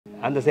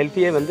அந்த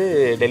செல்ஃபியே வந்து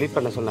டெலீட்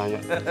பண்ண சொன்னாங்க.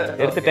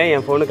 எடுத்துட்டேன்,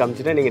 என் ஃபோனுக்கு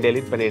அனுப்பிச்சிட்டேன், நீங்கள்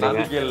டெலீட்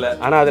பண்ணிவிடுங்க.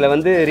 ஆனால் அதில்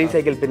வந்து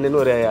ரீசைக்கிள் பின்னு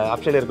ஒரு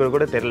ஆப்ஷன் இருக்குன்னு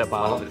கூட தெரியல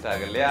பாவம்.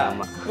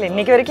 ஆமாம்,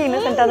 இன்னைக்கு வரைக்கும்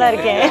இன்னசென்ட்டாக தான்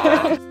இருக்கேன்.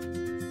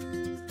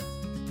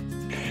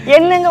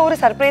 என்னங்க ஒரு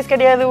சர்ப்ரைஸ்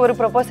கிடையாது, ஒரு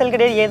ப்ரொபோசல்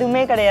கிடையாது,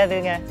 எதுவுமே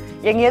கிடையாதுங்க.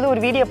 எங்கேயாவது ஒரு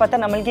வீடியோ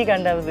பார்த்தா நம்மளுக்கே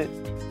கண்டாகுது.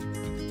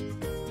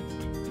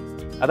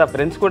 அதான்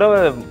ஃப்ரெண்ட்ஸ் கூட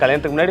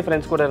கல்யாணத்துக்கு முன்னாடி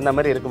ஃப்ரெண்ட்ஸ் கூட இருந்த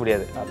மாதிரி இருக்க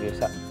முடியாது.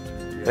 ஆப்வியஸாக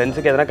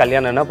ஃப்ரெண்ட்ஸுக்கு எதனா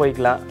கல்யாணம்னா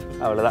போய்க்கலாம்,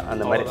 அவ்வளோதான்.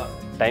 அந்த மாதிரி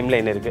டைம்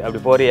லைன் இருக்குது. அப்படி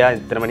போறியா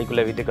இத்தனை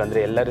மணிக்குள்ளே வீட்டுக்கு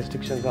வந்துடும், எல்லா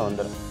ரெஸ்ட்ரிக்ஷன்ஸும்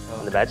வந்துடும்.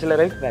 அந்த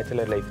பேச்சுலர்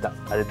லைஃப் தான்,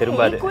 அது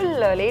திரும்பாது.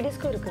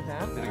 லேடிஸ்க்கும் இருக்குங்க.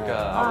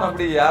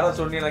 அப்படி யாரை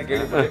சொன்னி நான்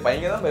கேள்விப்பட்டேன்,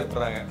 பையங்க தான்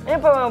பயப்படுறாங்க.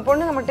 இப்போ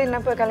பொண்ணுங்க மட்டும்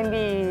என்ன இப்போ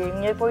கிளம்பி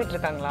இங்கே போயிட்டு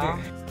இருக்காங்களா?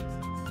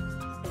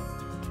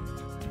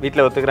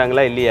 வீட்டில்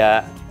ஒத்துக்கிறாங்களா இல்லையா?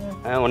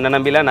 உன்னை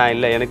நம்பிலாம் நான்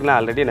இல்லை, எனக்குலாம்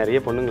ஆல்ரெடி நிறைய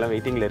பொண்ணுங்களாம்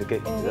வெயிட்டிங்கில்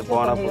இருக்குது. இது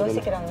போனால் போதும்,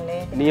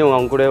 நீயும்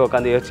அவங்க கூட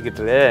உட்காந்து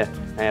யோசிச்சுக்கிட்டு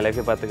நான்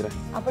எல்லாத்தையும் பார்த்துக்கிறேன்.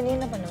 அப்போ நீ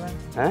என்ன பண்ணுவேன்?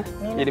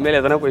 இனிமேல்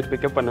எதனா போயிட்டு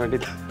பிக்கப் பண்ண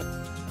வேண்டியது.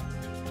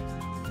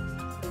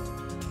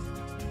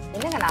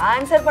 என்னங்க நான்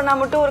ஆன்சர் பண்ணா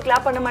மட்டும் ஒரு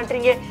கிளாப் பண்ண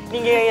மாட்டீங்க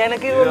நீங்க?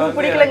 எனக்கு ஒன்றும்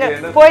பிடிக்கலங்க.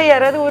 போய்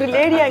யாராவது ஒரு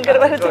லேடி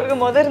ஆங்கர் வர சொல்லுங்க,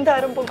 முதல்ல இருந்து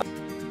ஆரம்பம்.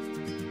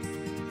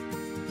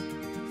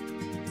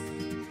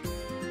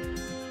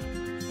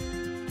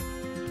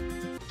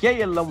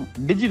 KLM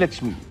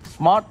டிஜிலக்ஷ்மி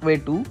smart way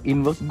to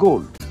invest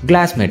gold.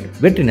 Classmate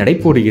வெற்றி நடை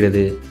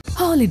போடுகிறது.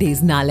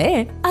 ஹாலிடேஸ்னாலே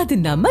அது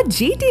நம்ம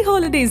ஜிடி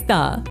ஹாலிடேஸ்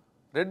தான்.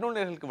 ரெட்னூல்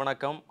நேயர்களுக்கு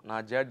வணக்கம்,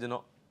 நான் ஜார்ஜினோ.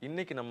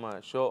 இன்னைக்கு நம்ம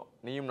ஷோ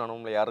நீயும்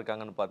நானும்ல யார்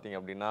இருக்காங்கன்னு பார்த்தீங்க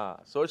அப்படின்னா,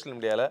 சோஷியல்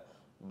மீடியாவில்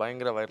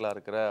பயங்கர வைரலாக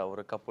இருக்கிற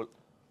ஒரு கப்புள்.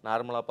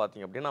 நார்மலாக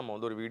பார்த்தீங்க அப்படின்னா நம்ம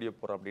வந்து ஒரு வீடியோ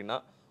போகிறோம் அப்படின்னா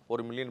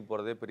 1 மில்லியன்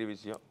போகிறதே பெரிய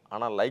விஷயம்.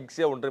 ஆனால்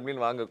லைக்ஸே 1.5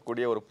 மில்லியன்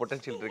வாங்கக்கூடிய ஒரு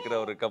பொட்டன்ஷியல் இருக்கிற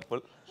ஒரு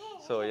கப்புள்.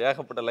 ஸோ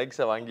ஏகப்பட்ட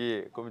லைக்ஸை வாங்கி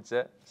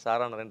குமிச்ச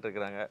சாரானரேன்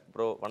இருக்கிறாங்க.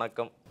 ப்ரோ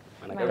வணக்கம்,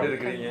 எப்படி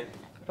இருக்கிறீங்க?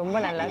 ரொம்ப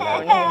நல்லா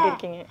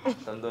இருக்கீங்க.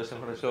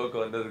 சந்தோஷமான ஷோக்கு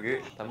வந்ததுக்கு.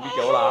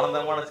 தம்பிக்கு எவ்வளோ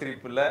ஆனந்தமான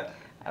சிரிப்பு இல்லை?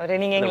 அவரை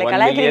நீங்க எங்களை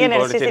கலாய்க்கிறீங்கன்னு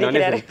நினைச்சு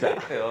சிரிக்கிறாரு.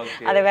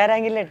 அதை வேற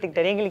ஆங்கிள்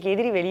எடுத்துக்கிட்டாரு. எங்களுக்கு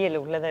எதிரி வெளியே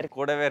உள்ளதா இருக்கு.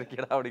 கூடவே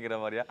இருக்கீடா அப்படிங்கிற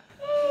மாதிரியா?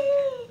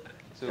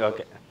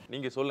 ஓகே,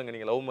 நீங்க சொல்லுங்க,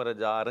 நீங்க லவ்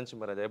மேரேஜா அரேஞ்ச்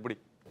மேரேஜா? எப்படி?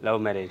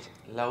 Love marriage.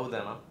 லவ்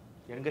தானா?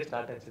 எங்க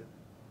ஸ்டார்ட் ஆச்சு?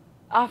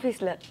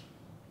 ஆபீஸ்ல.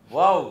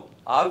 வாவ்,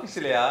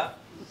 ஆபீஸ்லயா?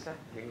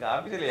 எங்க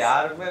ஆபீஸ்ல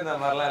யாருமே இந்த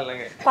மாதிரிலாம்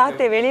இல்லைங்க.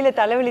 பார்த்தேன், வெளியில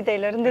தலைவலி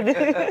தைல இருந்தது.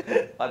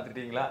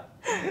 பார்த்துட்டீங்களா?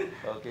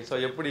 ஓகே, சோ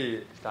எப்படி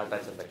ஸ்டார்ட்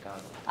ஆச்சு அந்த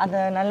காரணம்? அந்த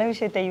நல்ல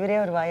விஷயத்தை இவரே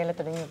ஒரு வாயில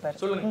தொடங்கி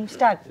வைப்பார். சொல்லுங்க.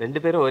 ஸ்டார்ட்.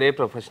 2 பேரும் ஒரே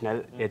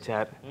ப்ரொஃபஷனல்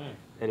HR.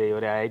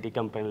 ஒரு ஐடி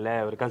கம்பெனியில்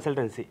ஒரு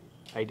கன்சல்டன்சி,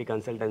 ஐடி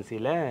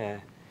கன்சல்டன்சியில்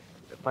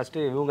ஃபஸ்ட்டு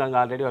இவங்க அங்கே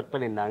ஆல்ரெடி ஒர்க்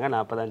பண்ணியிருந்தாங்க.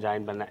 நான் அப்போ தான்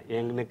ஜாயின் பண்ணேன்.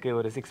 எனக்கு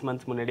ஒரு 6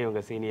 மந்த்ஸ் முன்னாடி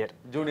இவங்க சீனியர்.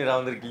 ஜூனியராக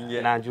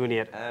வந்திருக்கீங்க? நான்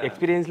ஜூனியர்,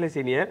 எக்ஸ்பீரியன்ஸில்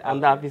சீனியர்,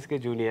 அந்த ஆஃபீஸ்க்கு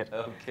ஜூனியர்.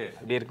 ஓகே,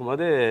 அப்படி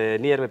இருக்கும்போது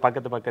நியர்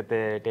பக்கத்து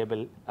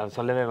டேபிள், அது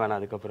சொல்லவே வேணாம்.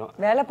 அதுக்கப்புறம்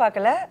வேலை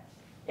பார்க்கல,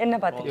 என்ன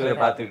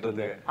பார்த்துக்கிட்டு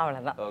இருந்தேன்,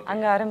 அவ்வளோதான்.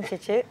 அங்கே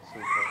ஆரம்பிச்சிச்சு.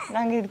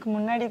 நாங்கள் இதுக்கு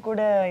முன்னாடி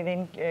கூட இதை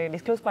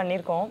டிஸ்க்ளோஸ்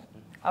பண்ணியிருக்கோம்.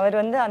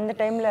 அவர் வந்து அந்த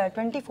டைமில்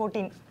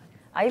 2014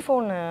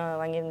 ஐஃபோன்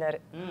வாங்கியிருந்தார்.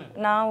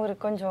 நான் ஒரு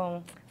கொஞ்சம்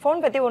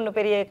ஃபோன் பற்றி ஒன்றும்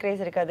பெரிய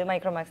க்ரேஸ் இருக்காது,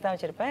 மைக்ரோமேக்ஸ் தான்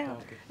வச்சுருப்பேன்.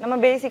 நம்ம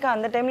பேசிக்காக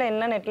அந்த டைமில்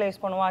என்ன நெட்டில்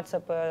யூஸ் பண்ணுவோம்,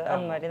 வாட்ஸ்அப்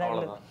அந்த மாதிரி தான்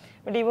இருந்தது.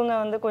 பட் இவங்க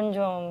வந்து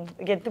கொஞ்சம்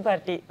கெத்து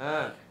பார்ட்டி,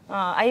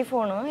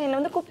 ஐஃபோனு என்னை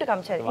வந்து கூப்பிட்டு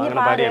காமிச்சாரு. இங்கே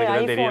பாரு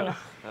ஐஃபோனு,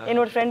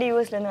 என்னோட ஃப்ரெண்டு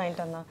யூஎஸ்லேருந்து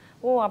வாங்கிட்டு வந்தான்.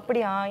 ஓ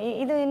அப்படியா,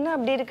 இது என்ன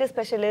அப்படி இருக்கு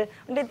ஸ்பெஷலு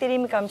அப்படியே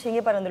திரும்பி காமிச்சு,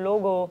 இங்கே பாரு அந்த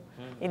லோகோ,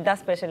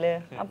 இதுதான் ஸ்பெஷலு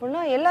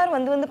அப்படின்னா எல்லாரும்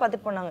வந்து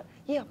பார்த்துட்டு போனாங்க.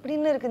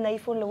 அப்படின்னு இருக்குது இந்த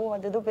ஐஃபோனில், ஓ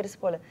அது ஏதோ பெருசு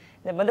போல்,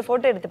 இந்த வந்து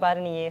ஃபோட்டோ எடுத்து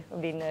பாரு நீயே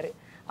அப்படின்னாரு.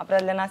 அப்புறம்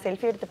அதில் நான்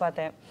செல்ஃபி எடுத்து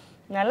பார்த்தேன்,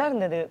 நல்லா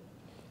இருந்தது.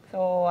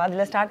 ஸோ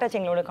அதில் ஸ்டார்ட் ஆச்சு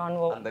எங்களோட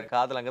கான்வோ. அந்த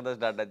காதல் அங்கே தான்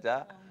ஸ்டார்ட் ஆச்சா?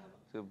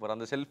 சூப்பர்.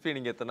 அந்த செல்ஃபி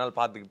நீங்கள் எத்தனை நாள்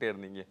பார்த்துக்கிட்டே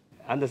இருந்தீங்க?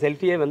 அந்த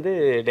செல்ஃபியே வந்து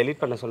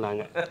டெலீட் பண்ண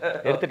சொன்னாங்க.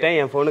 எடுத்துட்டேன்,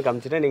 என் ஃபோனுக்கு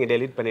அனுப்பிச்சிட்டேன், நீங்கள்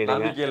டெலீட்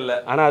பண்ணிவிடுங்க.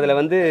 ஆனால் அதில்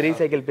வந்து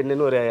ரீசைக்கிள்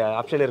பின்னு ஒரு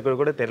ஆப்ஷன்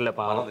இருக்குன்னு கூட தெரியல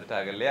பாவம்.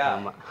 இல்லையா?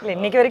 ஆமாம், இல்லை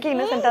இன்னைக்கு வரைக்கும்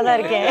இன்னசென்ட்டாக தான்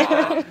இருக்கேன்.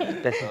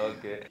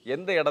 ஓகே,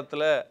 எந்த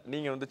இடத்துல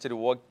நீங்கள் வந்து சரி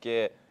ஓகே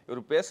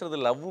இவர் பேசுறது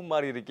லவ்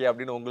மாதிரி இருக்கே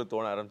அப்படின்னு உங்களுக்கு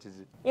தோண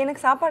ஆரம்பிச்சிச்சு? எனக்கு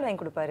சாப்பாடு வாங்கி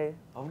கொடுப்பாரு.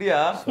 அப்படியா?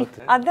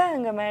 அதான்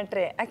எங்க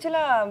மேட்ரு.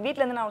 ஆக்சுவலா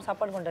வீட்ல இருந்து நான் ஒரு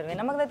சாப்பாடு கொண்டு வருவேன்.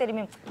 நமக்கு தான்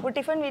தெரியுமே, ஒரு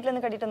டிஃபன் வீட்ல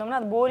இருந்து கட்டிட்டு வந்தோம்னா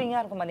அது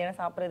போரிங்கா இருக்கும், மதியானம்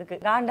சாப்பிட்றதுக்கு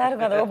காண்டா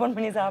இருக்கும் அதை ஓப்பன்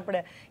பண்ணி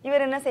சாப்பிட.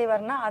 இவர் என்ன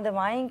செய்வாருன்னா அதை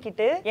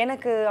வாங்கிக்கிட்டு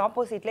எனக்கு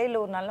ஆப்போசிட்ல இல்ல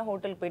ஒரு நல்ல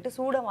ஹோட்டல் போயிட்டு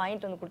சூடா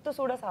வாங்கிட்டு வந்து கொடுத்து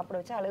சூடா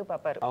சாப்பிட வச்சு அழகு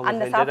பார்ப்பாரு.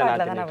 அந்த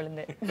சாப்பாடுல தான் நான்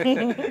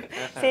விழுந்தேன்.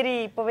 சரி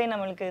இப்பவே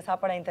நம்மளுக்கு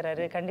சாப்பாடு வாங்கி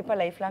தராரு, கண்டிப்பா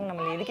லைஃப் லாங்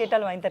நம்ம எது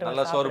கேட்டாலும் வாங்கி தருவாரு,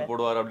 நல்லா சோறு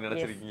போடுவார் அப்படின்னு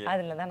நினைச்சிருக்கீங்க.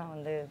 அதுல தான் நான்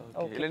வந்து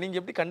இல்ல நீங்க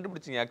எப்படி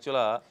கண்டுபிடிச்சீங்க?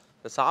 ஆக்சுவலா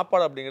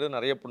சாப்பாடு அப்படிங்கிறது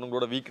நிறைய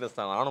பொண்ணுங்களோட வீக்னஸ்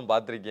தான், நானும்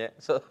பார்த்துருக்கேன்.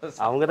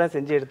 அவங்க தான்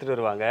செஞ்சு எடுத்துட்டு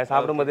வருவாங்க,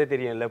 சாப்பிடும் போதே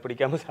தெரியும்ல,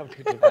 பிடிக்காம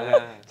சாப்பிட்டுட்டு இருப்பாங்க.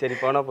 சரி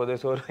போனா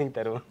போதும் சோறு வாங்கி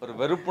தருவோம். ஒரு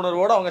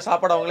வெறுப்புணர்வோட அவங்க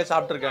சாப்பாடு அவங்களே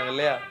சாப்பிட்டு இருக்காங்க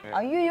இல்லையா?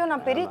 ஐயோ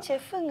நான் பெரிய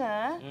செஃப்ங்க.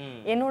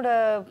 என்னோட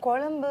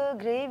குழம்பு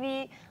கிரேவி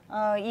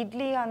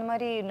இட்லி அந்த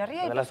மாதிரி நிறைய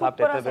அதெல்லாம்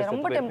சூப்பரா சாப்பிட்டு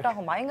ரொம்ப டெம்ட்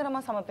ஆகும்.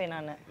 பயங்கரமா சமைப்பேன்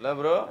நான். இல்ல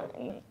ப்ரோ,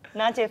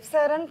 நான் செஃப்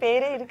சாரன்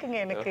பேரே இருக்குங்க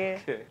எனக்கு.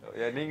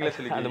 நீங்களே அந்த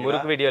சொல்லிக்கிறீங்க.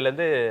 முறுக்கு வீடியோல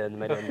இருந்து அந்த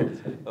மாதிரி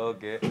வந்துருச்சு.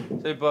 ஓகே.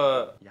 ஸோ இப்போ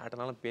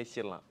யார்ட்டனாலும்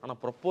பேசிடலாம், ஆனால்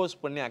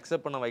ப்ரப்போஸ் பண்ணி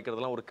அக்செப்ட் பண்ண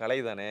வைக்கிறதுலாம் ஒரு கலை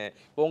தானே.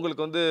 இப்போ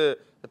உங்களுக்கு வந்து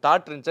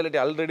தாட் இருந்துச்சா, இல்லாட்டி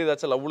ஆல்ரெடி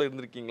ஏதாச்சும் லவ்ல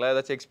இருந்திருக்கீங்களா,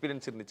 ஏதாச்சும்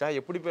எக்ஸ்பீரியன்ஸ் இருந்துச்சா,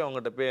 எப்படி போய்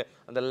அவங்ககிட்ட போய்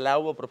அந்த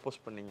லவ்வை ப்ரப்போஸ்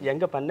பண்ணீங்க?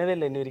 எங்க பண்ணவே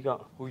இல்லை இன்ன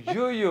வரைக்கும்.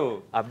 ஐயோ,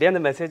 அப்படியே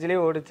அந்த மெசேஜ்லயே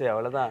ஓடுச்சு,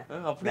 அவ்வளவுதான்.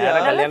 அப்படியே நேரா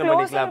நல்லா கல்யாணம் க்ளோஸா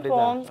பண்ணிக்கலாம்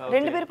இருப்போம். அப்படிதான்.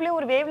 ரெண்டு பேருக்குள்ளே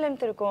ஒரு வேவ்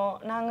லென்த் இருக்கும்.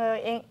 நாங்க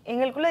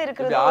எங்களுக்குள்ள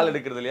இருக்கிறது ஆள்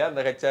எடுக்கிறது இல்லையா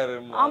அந்த ஹெச்ஆர்?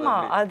 ஆமா.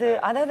 அது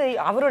அதாவது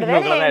அவரோட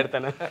இவங்கள வேலையை தான்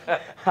எடுத்தேன்.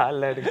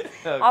 ஆள்ல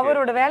எடுக்க.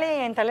 அவரோட வேலையை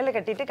என் தலையில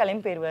கட்டிட்டு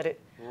கிளம்பி போயிருவாரு.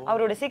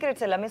 அவரோட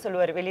சீக்ரெட்ஸ் எல்லாமே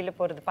சொல்லுவாரு. வெளியில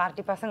போறது,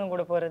 பார்ட்டி, பசங்க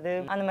கூட போறது,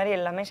 அந்த மாதிரி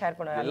எல்லாமே ஷேர்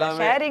பண்ணுவாரு.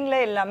 ஷேரிங்ல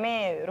எல்லாமே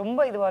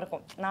ரொம்ப இதுவா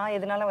இருக்கும். நான்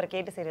எதனால அவரை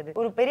கேட்டு செய்யறது,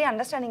 ஒரு பெரிய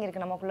அண்டர்ஸ்டாண்டிங்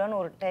இருக்கு நமக்குள்ளன்னு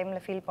ஒரு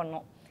டைம்ல ஃபீல்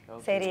பண்ணோம்.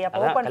 சரி, அப்போ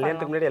அதான் ஓபன்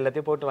கல்யாணத்துக்கு முன்னாடி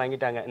எல்லாத்தையும் போட்டு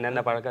வாங்கிட்டாங்க.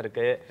 என்னென்ன பழக்கம்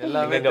இருக்கு,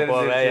 எங்க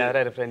போவேன்,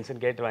 யாரா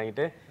ரெஃபரன்ஸ்னு கேட்டு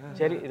வாங்கிட்டு,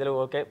 சரி இதுல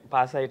ஓகே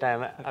பாஸ்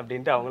ஆயிட்டாங்க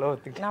அப்படின்ட்டு அவங்களும்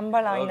ஒத்துக்கிட்டாங்க.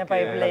 நம்பலாம் இந்த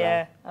பைப்லைய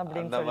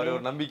அப்படின்னு அந்த மாதிரி சொல்லி.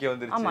 ஒரு நம்பிக்கை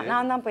வந்துருச்சு. ஆமா,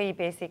 நான் தான் போய்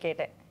பேசி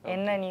கேட்டேன்.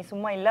 என்ன நீ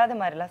சும்மா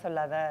இல்லாத மாதிரி எல்லாம்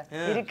சொல்லாத,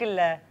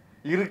 இருக்குல்ல.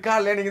 இருக்கா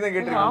இல்லையா நீங்க தான்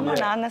கேட்டிருக்கீங்க. ஆமா,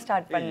 நான் தான்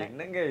ஸ்டார்ட் பண்ணேன்.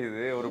 என்னங்க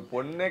இது, ஒரு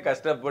பொண்ணே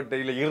கஷ்டப்பட்டு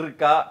இல்ல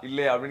இருக்கா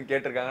இல்லையா அப்படின்னு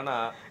கேட்டிருக்காங்கன்னா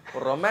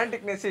ஒரு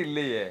ரொமான்டிக்னஸே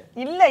இல்லையே.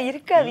 இல்ல,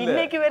 இருக்காது.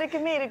 இன்னைக்கு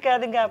வரைக்குமே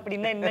இருக்காதுங்க.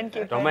 அப்படின்னா என்னன்னு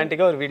கேட்டேன்.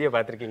 ரொமான்டிக்கா ஒரு வீடியோ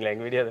பாத்திருக்கீங்களா?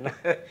 எங்க வீடியோ தானே.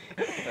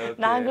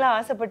 நாங்களும்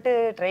ஆசைப்பட்டு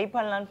ட்ரை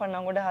பண்ணலான்னு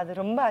பண்ணா கூட அது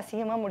ரொம்ப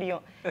அசிங்கமா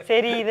முடியும்.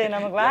 சரி, இது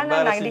நமக்கு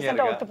வேணாம், நாங்க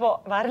டீசெண்டா ஒத்துப்போம்.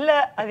 வரல,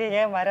 அது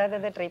ஏன்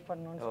வராததை ட்ரை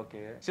பண்ணணும்.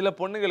 ஓகே. சில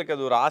பொண்ணுங்களுக்கு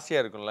அது ஒரு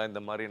ஆசையா இருக்கும்ல,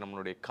 இந்த மாதிரி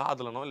நம்மளுடைய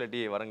காதலனோ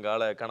இல்லாட்டி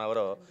வருங்கால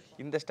கணவரோ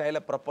இந்த ஸ்டைல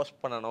ப்ரப்போஸ்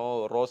பண்ணணும்,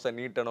 ரோஸை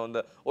நீட்டணும்,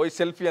 இந்த ஓய்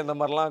செல்ஃபி அந்த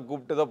மாதிரிலாம்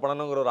கூப்பிட்டு ஏதோ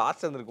பண்ணணுங்கிற ஒரு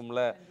ஆசை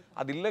இருந்திருக்கும்ல.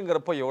 அது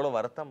இல்லைங்கிறப்போ எவ்வளவு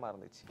வருத்தமா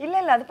இருந்துச்சு?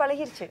 இல்ல, அது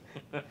பழகிருச்சு.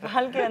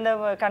 வாழ்க்கை அந்த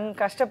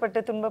கஷ்டப்பட்டு,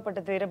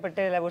 துன்பப்பட்டு,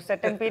 துயரப்பட்டு ஒரு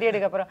சர்டன்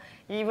பீரியடுக்கு அப்புறம்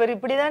இவர்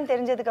இப்படிதான்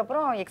தெரிஞ்சதுக்கு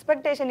அப்புறம்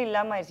எக்ஸ்பெக்டேஷன்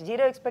இல்லாம ஆயிடுச்சு.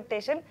 Zero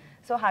expectation,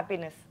 so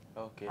happiness.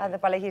 Okay.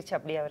 அது பழகிருச்சு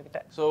அப்படியே அவர்கிட்ட.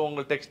 சோ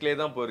உங்க டெக்ஸ்ட்லயே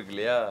தான் போயிருக்கு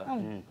இல்லையா?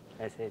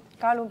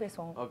 காலும்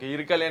பேசுவோம். ஓகே.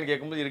 இருக்கா இல்லையான்னு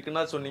கேட்கும்போது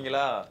இருக்குன்னா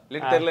சொன்னீங்களா, இல்ல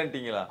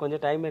தெரியலன்ட்டீங்களா?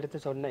 கொஞ்சம் டைம் எடுத்து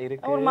சொன்னேன்.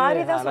 இருக்கு ஒரு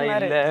மாதிரி தான் ஆனா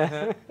சொன்னாரு. இல்ல.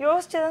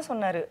 யோசிச்சுதான்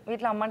சொன்னாரு.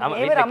 வீட்ல அம்மா, ஆமா,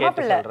 இவர் வீட்ல அம்மா கேட்டு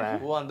பிள்ளை.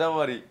 சொல்றேன். ஓ, அந்த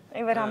மாதிரி.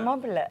 இவர் அம்மா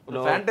பிள்ளை.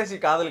 ஒரு ஃபேண்டசி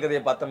காதல்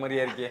கதையை பார்த்த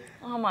மாதிரியா இருக்கே.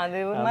 ஆமா,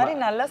 அது ஒரு மாதிரி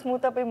நல்லா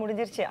ஸ்மூத்தா போய்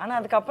முடிஞ்சிருச்சு. ஆனா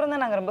அதுக்கப்புறம்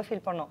தான் நாங்க ரொம்ப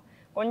ஃபீல் பண்ணோம்.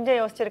 கொஞ்சம்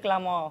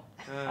யோசிச்சிருக்கலாமோ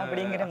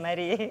அப்படிங்கிற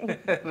மாதிரி.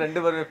 ரெண்டு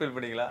பேருமே ஃபீல்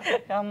பண்ணீங்களா?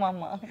 ஆமா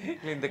ஆமா.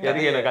 இந்த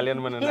எதுக்கு என்ன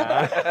கல்யாணம் பண்ணா?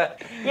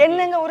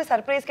 என்னங்க, ஒரு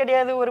சர்ப்ரைஸ்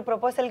கிடையாது, ஒரு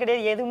ப்ரொபோசல்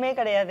கிடையாது, எதுவுமே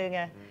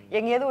கிடையாதுங்க.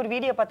 எங்கேயாவது ஒரு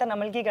வீடியோ பார்த்தா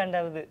நம்மளுக்கே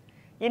கண்டாவுது.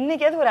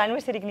 என்னைக்காவது ஒரு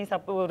ஆனிவர்சரிக்கு நீ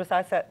ஒரு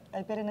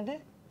அது பேர் என்னது,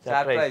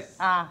 சர்ப்ரைஸ்.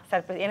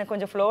 சர்ப்ரைஸ். எனக்கு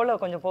கொஞ்சம் ஃப்ளோல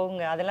கொஞ்சம்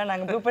போகுங்க. அதெல்லாம்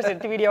நாங்க ப்ளூப்பர்ஸ்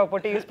எடுத்து வீடியோவை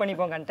போட்டு யூஸ்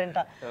பண்ணிப்போம்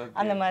கண்டென்ட்டா.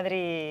 அந்த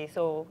மாதிரி.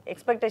 சோ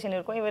எக்ஸ்பெக்டேஷன்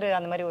இருக்கும். இவர்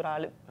அந்த மாதிரி ஒரு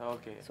ஆளு.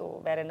 ஓகே. சோ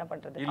வேற என்ன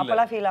பண்றது,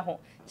 அப்பெல்லாம் ஃபீல் ஆகும்.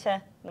 ச்சே,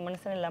 இந்த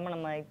மனுஷன் இல்லாம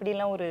நம்ம இப்படி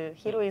எல்லாம் ஒரு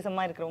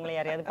ஹீரோயிசமா இருக்கிறவங்களை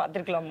யாரையாவது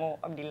பார்த்திருக்கலாமோ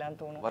அப்படிலாம்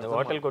தோணும்.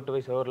 ஹோட்டல் கொண்டு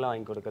போய் சோறுலாம்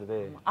வாங்கி கொடுக்கறது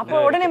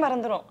அப்போ உடனே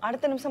மறந்துரும்.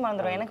 அடுத்த நிமிஷம்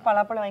மறந்துரும். எனக்கு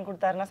பலாப்பழம் வாங்கி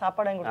கொடுத்தாருன்னா,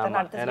 சாப்பாடு வாங்கி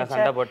கொடுத்தாருன்னா, அடுத்த ஏன்னா நிமிஷம்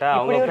சண்டை போட்டா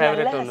அவங்க இப்படி ஒரு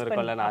ஃபேவரட் நல்ல ஒன்று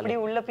இருக்கும்ல. husband. அப்படி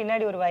உள்ள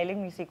பின்னாடி ஒரு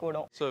வயலின் மியூசிக்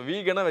ஓடும். சோ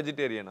வீகனா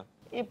வெஜிடேரியனா?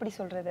 எப்படி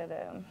சொல்றது அது?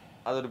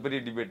 அது ஒரு பெரிய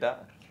டிபேட்டா?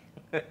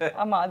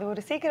 ஆமா, அது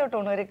ஒரு சீக்ரெட்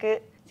ஒன்று இருக்கு.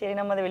 சரி,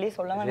 நம்ம அதை வெளியே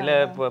சொல்ல சில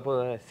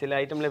வேணாம். சில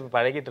ஐட்டம்ல இப்ப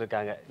பழகிட்டு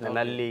இருக்காங்க. இந்த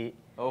நல்லி,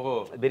 ஓஹோ,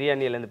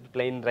 பிரியாணியில இந்த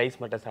பிளைன் ரைஸ்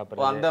மட்டும்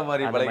சாப்பிடுறது. அந்த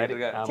மாதிரி பழகிட்டு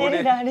இருக்காங்க. சரி,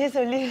 நானே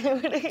சொல்லி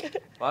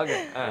வாங்க.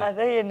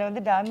 அதான் என்ன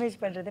வந்து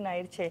டேமேஜ் பண்றதுன்னு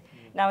ஆயிடுச்சு.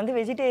 நான் வந்து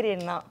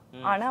வெஜிடேரியன் தான்.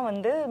 ஆனா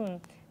வந்து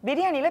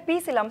பிரியாணில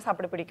பீஸ் இல்லாம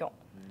சாப்பிட பிடிக்கும்.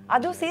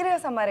 அதுவும் சீரக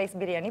சம்பா ரைஸ்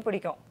பிரியாணி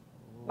பிடிக்கும்.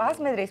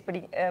 பாஸ்மதி ரைஸ்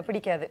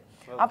பிடிக்காது.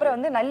 அப்புறம்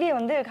வந்து நல்லியை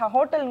வந்து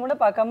ஹோட்டல் கூட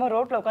பார்க்காம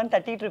ரோட்ல உட்காந்து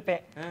தட்டிட்டு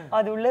இருப்பேன்.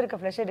 அது உள்ள இருக்க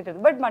ஃப்ளஷ்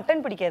எடுக்கிறது. பட்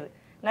மட்டன் பிடிக்காது.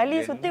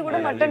 நல்லியை சுத்தி கூட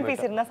மட்டன்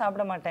பீஸ் இருந்தா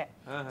சாப்பிட மாட்டேன்.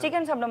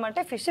 சிக்கன் சாப்பிட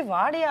மாட்டேன். ஃபிஷ்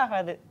வாடே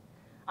ஆகாது.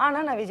 ஆனா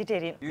நான்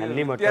வெஜிடேரியன்.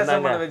 நல்லி மட்டும்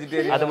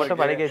தான். அது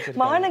மட்டும் பழகி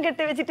வச்சிருக்கேன்.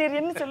 மானங்கெட்ட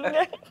வெஜிடேரியன்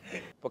சொல்லுங்க.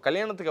 இப்போ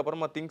கல்யாணத்துக்கு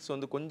அப்புறமா திங்ஸ்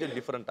வந்து கொஞ்சம்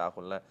டிஃப்ரெண்ட்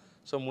ஆகும்ல.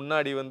 ஸோ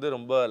முன்னாடி வந்து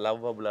ரொம்ப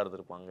லவ்வபுளாக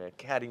இருந்திருப்பாங்க,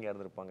 கேரிங்காக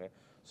இருந்திருப்பாங்க.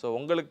 ஸோ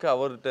உங்களுக்கு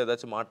அவர்கிட்ட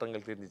ஏதாச்சும்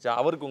மாற்றங்கள் தெரிஞ்சிச்சா?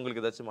 அவருக்கு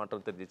உங்களுக்கு ஏதாச்சும்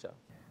மாற்றம் தெரிஞ்சிச்சா?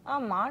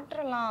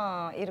 மாற்றம்லாம்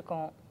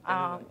இருக்கும்.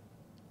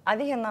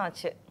 அதிகம்தான்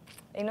ஆச்சு.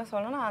 என்ன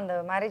சொல்லணும்னா, அந்த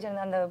மேரேஜ்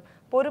அந்த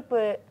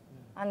பொறுப்பு,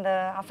 அந்த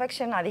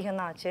அஃபெக்ஷன்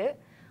அதிகம்தான் ஆச்சு.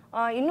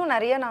 இன்னும்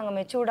நிறைய நாங்கள்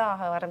மெச்சூர்டாக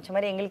ஆக ஆரம்பிச்ச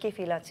மாதிரி எங்களுக்கே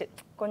ஃபீல் ஆச்சு.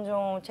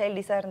 கொஞ்சம்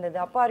சைல்டிஷாக இருந்தது.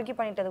 அப்போ ஆர்கியூ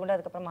பண்ணிட்டது கூட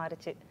அதுக்கப்புறம்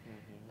மாறிச்சு.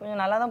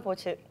 கொஞ்சம் நல்லா தான்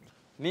போச்சு.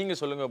 நீங்கள்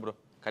சொல்லுங்கள் ப்ரோ,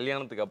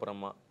 கல்யாணத்துக்கு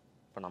அப்புறமா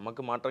இப்போ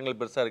நமக்கு மாற்றங்கள்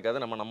பெருசாக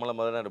இருக்காது, நம்ம நம்மளை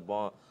மாதிரி தான்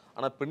இருப்போம்.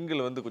 ஆனால்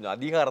பெண்கள் வந்து கொஞ்சம்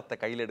அதிகாரத்தை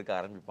கையில் எடுக்க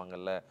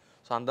ஆரம்பிப்பாங்கல்ல.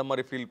 ஸோ அந்த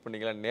மாதிரி ஃபீல்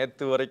பண்ணிங்களா?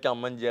 நேற்று வரைக்கும்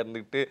அம்மஞ்சியாக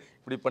இருந்துக்கிட்டு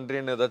இப்படி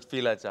பண்ணுறேன்னு ஏதாச்சும்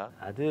ஃபீல் ஆச்சா?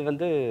 அது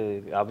வந்து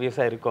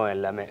ஆப்வியஸாக இருக்கும்.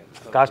 எல்லாமே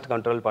காஸ்ட்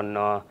கண்ட்ரோல்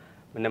பண்ணோம்.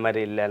 இந்த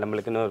மாதிரி இல்லை,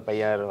 நம்மளுக்குன்னு ஒரு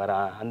பையன்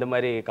வரான், அந்த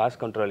மாதிரி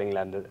காஸ்ட்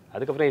கண்ட்ரோலிங்லாம் இருந்தது.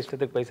 அதுக்கப்புறம்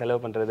இஷ்டத்துக்கு போய்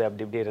செலவு பண்ணுறது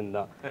அப்படி இப்படி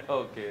இருந்தோம்.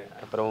 ஓகே.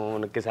 அப்புறம்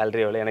உனக்கு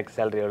சேலரி எவ்வளோ, எனக்கு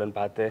சேலரி எவ்வளோன்னு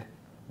பார்த்து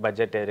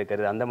பட்ஜெட்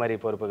இருக்கிறது, அந்த மாதிரி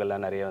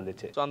பொறுப்புகள்லாம் நிறைய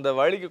வந்துச்சு. ஸோ அந்த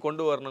வழிக்கு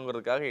கொண்டு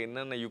வரணுங்கிறதுக்காக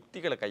என்னென்ன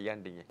யுக்திகளை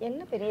கையாண்டீங்க?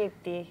 என்ன பெரிய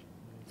யுக்தி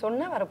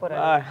சொன்னா வரப்போறேன்.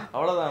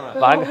 அவ்வளோதானா?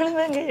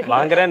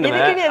 வாங்குறேன்னு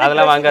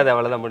அதெல்லாம் வாங்காது,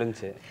 அவ்வளோதான்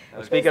முடிஞ்சு.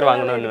 ஸ்பீக்கர்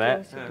வாங்கணும்னுவேன்.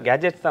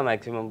 கேஜெட்ஸ் தான்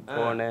மேக்ஸிமம்,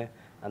 ஃபோனு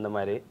அந்த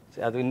மாதிரி.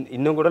 அது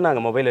இன்னும் கூட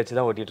நாங்கள் மொபைல் வச்சு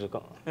தான் ஓட்டிகிட்டு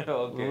இருக்கோம்.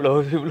 இவ்வளோ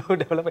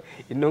டெவலப்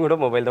இன்னும் கூட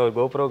மொபைல் தான். ஒரு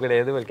கோப்ரோ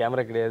கிடையாது, ஒரு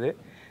கேமரா கிடையாது.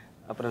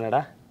 அப்புறம்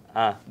என்னடா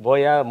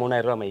போயா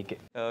 3000 ரூபா மைக்கு.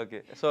 ஓகே.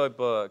 ஸோ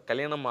இப்போ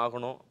கல்யாணம்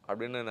ஆகணும்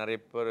அப்படின்னு நிறைய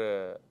பேர்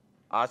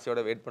ஆசையோட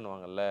வெயிட்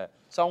பண்ணுவாங்கல்ல.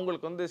 ஸோ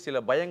அவங்களுக்கு வந்து சில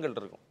பயங்கள்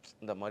இருக்கும்.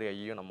 இந்த மாதிரி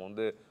ஐயோ நம்ம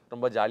வந்து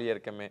ரொம்ப ஜாலியாக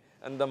இருக்கமே,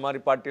 அந்த மாதிரி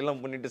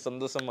பார்ட்டியெல்லாம் பண்ணிட்டு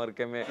சந்தோஷமாக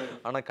இருக்கமே,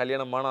 ஆனால்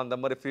கல்யாணமான அந்த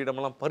மாதிரி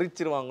ஃப்ரீடமெல்லாம்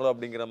பறிச்சிருவாங்களோ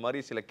அப்படிங்கிற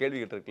மாதிரி சில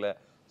கேள்விகள் இருக்குல்ல.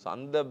 ஸோ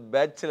அந்த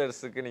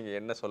பேச்சுலர்ஸுக்கு நீங்கள்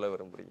என்ன சொல்ல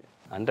விரும்புறீங்க?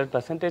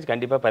 100%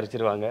 கண்டிப்பாக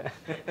பறிச்சிருவாங்க.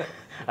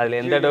 அதில்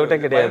எந்த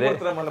டவுட்டும் கிடையாது.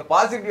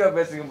 பாசிட்டிவாக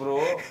பேசுங்க ப்ரோ.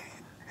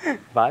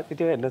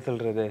 பாசிட்டிவாக என்ன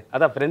சொல்கிறது,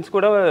 அதான் ஃப்ரெண்ட்ஸ்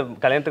கூட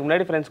கல்யாணத்துக்கு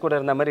முன்னாடி ஃப்ரெண்ட்ஸ் கூட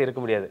இருந்த மாதிரி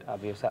இருக்க முடியாது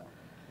ஆப்வியஸாக.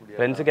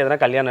 ஃப்ரெண்ட்ஸுக்கு எதனா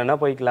கல்யாணம்னா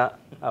போய்க்கலாம்,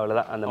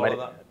 அவ்வளோதான். அந்த மாதிரி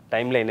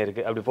டைம் லைன்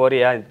இருக்குது. அப்படி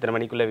போறியா இத்தனை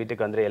மணிக்குள்ளே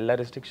வீட்டுக்கு வந்துடும், எல்லா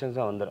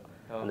ரெஸ்ட்ரிக்ஷன்ஸும் வந்துடும்.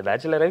 அந்த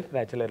பேச்சுலர்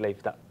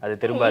லைஃப் தான், அது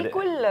திரும்பாது.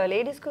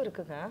 லேடிஸ்க்கும்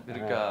இருக்குங்க.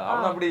 இருக்கா?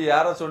 அவன் அப்படி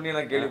யாரும் சொன்னி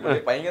நான்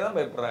கேள்விப்பட்டேன். பையங்க தான்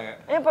பயப்படுறாங்க.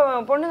 இப்போ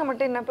பொண்ணுங்க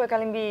மட்டும் என்ன இப்போ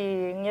கிளம்பி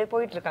இங்கே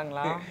போயிட்டு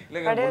இருக்காங்களா?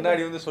 இல்லைங்க,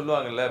 முன்னாடி வந்து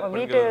சொல்லுவாங்கல்ல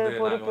வீட்டு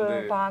பொறுப்பு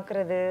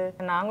பார்க்கறது.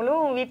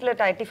 நாங்களும்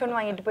வீட்டில் டிஃபன்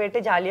வாங்கிட்டு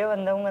போயிட்டு ஜாலியாக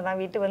வந்தவங்க தான்.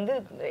 வீட்டு வந்து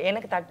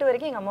எனக்கு தட்டு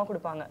வரைக்கும் எங்கள் அம்மா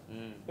கொடுப்பாங்க.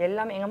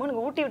 எல்லாமே எங்கள் அம்மா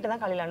எனக்கு ஊட்டி விட்டு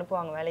தான் காலையில்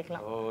அனுப்புவாங்க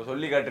வேலைக்கெல்லாம்.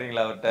 சொல்லி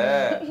காட்டுறீங்களா அவர்கிட்ட?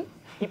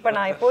 இப்போ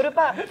நான்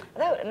பொறுப்பா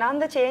அதாவது நான்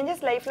அந்த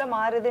சேஞ்சஸ் லைஃப்ல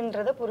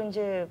மாறுதுன்றதை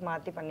புரிஞ்சு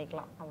மாற்றி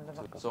பண்ணிக்கலாம்,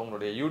 அவ்வளோதான். ஸோ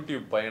உங்களுடைய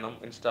யூடியூப் பயணம்,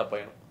 இன்ஸ்டா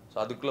பயணம், ஸோ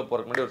அதுக்குள்ளே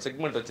போகிறக்கு முன்னாடி ஒரு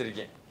செக்மெண்ட்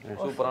வச்சிருக்கேன்.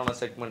 சூப்பரான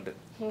செக்மெண்ட்.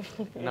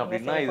 என்ன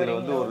அப்படின்னா இதில்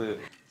வந்து ஒரு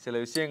சில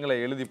விஷயங்களை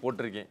எழுதி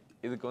போட்டிருக்கேன்.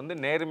 இதுக்கு வந்து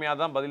நேர்மையாக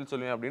தான் பதில்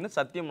சொல்லுவேன் அப்படின்னு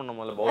சத்தியம் பண்ண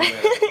முதல்ல பவுல்.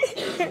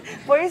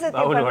 பொய்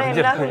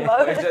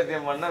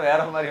சத்தியம் பண்ண வேற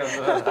மாதிரி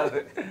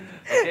வந்து.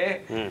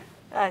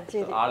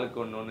 ஓகே, ஆளுக்கு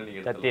ஒன்று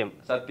நீங்கள் சத்தியம்.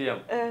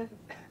 சத்தியம்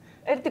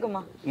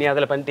எடுத்துக்கோமா. நீ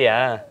அதில் பண்ணிட்டியா?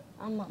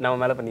 ஆமா,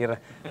 நான் மேலே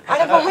பண்ணிடுறேன்.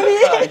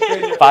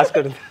 பாஸ்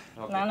கொடுத்து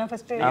நானும்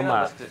ஃபர்ஸ்ட். ஆமா,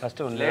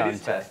 ஃபர்ஸ்ட் ஒன்று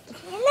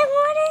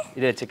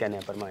இது வச்சுக்கேன்,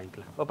 அப்புறமா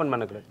வாங்கிக்கலாம். ஓப்பன்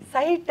பண்ணக்கூடாது.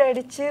 சைட்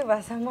அடிச்சு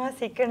வசமா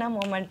சிக்கன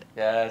மொமெண்ட்.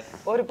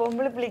 ஒரு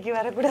பொம்பளை பிள்ளைக்கு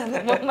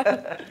வரக்கூடாது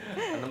மொமெண்ட்.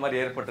 அந்த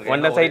மாதிரி ஏற்பட்டிருக்கு.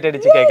 ஒன்ன சைட்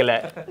அடிச்சு கேட்கல.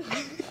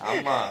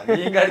 ஆமா,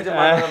 நீங்க அடிச்ச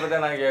மாதிரி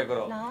தான் நான்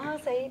கேக்குறோம்.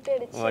 நான் சைட்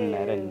அடிச்சு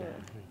ஒன்னு ரெண்டு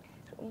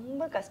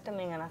ரொம்ப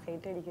கஷ்டமேங்க. நான்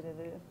சைட்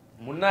அடிக்கிறது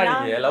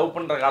முன்னாடி லவ்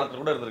பண்ற காலத்துல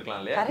கூட இருந்திருக்கலாம்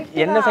இல்லையா?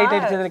 என்ன சைட்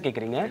அடிச்சதுன்னு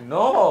கேக்குறீங்க?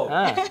 நோ,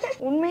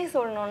 உண்மையை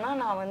சொல்லணும்னா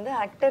நான் வந்து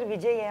ஆக்டர்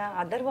விஜய்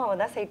அதர்வாவை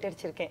தான் சைட்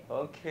அடிச்சிருக்கேன்.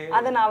 ஓகே,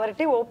 அதை நான்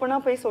அவர்கிட்ட ஓப்பனா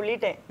போய்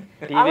சொல்லிட்டேன்.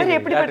 அவர்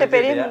எப்படிப்பட்ட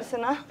பெரிய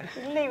மனுஷனா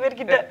இல்ல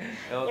இவர்கிட்ட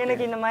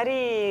எனக்கு இந்த மாதிரி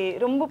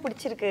ரொம்ப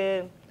பிடிச்சிருக்கு,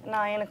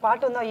 நான் எனக்கு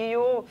பாட்டு வந்து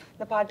ஐயோ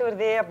இந்த பாட்டு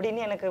வருதே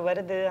அப்படின்னு எனக்கு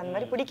வருது, அந்த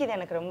மாதிரி பிடிக்குது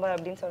எனக்கு ரொம்ப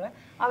அப்படின்னு சொல்றேன்.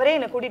 அவரே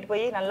என்னை கூட்டிட்டு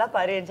போய் நல்லா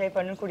பாரு என்ஜாய்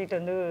பண்ணு கூட்டிட்டு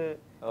வந்து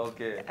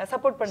ஓகே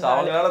சப்போர்ட் பண்றாங்க.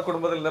 அவங்களால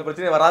குடும்பத்துல இந்த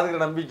பிரச்சனை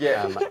வராதுங்கிற நம்பிக்கை.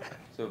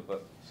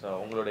 சூப்பர். சோ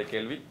உங்களுடைய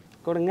கேள்வி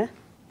கொடுங்க.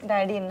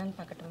 டாடி என்னன்னு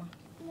பார்க்கட்டுமா?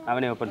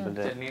 அவனே ஓபன்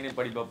பண்றேன். சரி, நீனே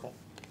படி பாப்போம்.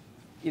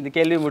 இந்த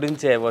கேள்வி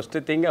முடிஞ்சே. First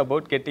thing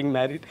about getting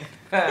married.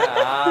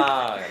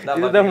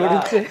 இதுதான்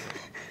முடிஞ்சு.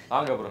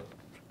 வாங்க ப்ரோ,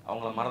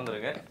 அவங்கள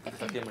மறந்துருங்க,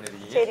 சத்தியம்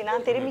பண்ணிருக்கீங்க. சரி,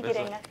 நான்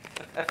திரும்பிக்கிறேங்க.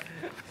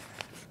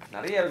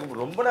 நிறைய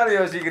இருக்கு, ரொம்ப நிறைய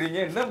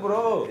யோசிக்கிறீங்க. என்ன ப்ரோ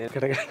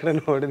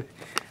கடகடன்னு ஓடுது.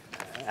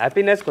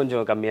 ஹாப்பினஸ்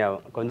கொஞ்சம்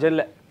கம்மியாகும், கொஞ்சம்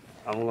இல்லை.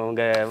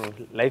 அவங்க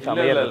லைஃப்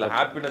அமையல.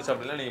 ஹாப்பினஸ்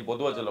அப்படின்னா நீங்க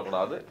பொதுவா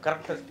சொல்லக்கூடாது,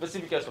 கரெக்டா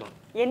ஸ்பெசிஃபிக்கா சொல்லணும்.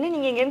 என்ன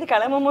நீங்க இங்க இருந்து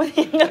கிளம்பும் போது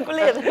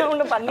எங்களுக்குள்ள எதனா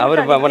ஒண்ணு பண்ணி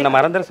அவர் உன்னை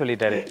மறந்துட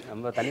சொல்லிட்டாரு,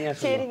 நம்ம தனியா.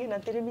 சரிங்க,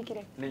 நான்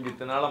திரும்பிக்கிறேன். நீங்க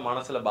இத்தனால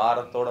மனசுல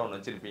பாரத்தோட ஒன்று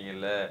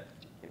வச்சிருப்பீங்கல்ல,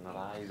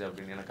 என்னடா இது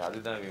அப்படின்னு, எனக்கு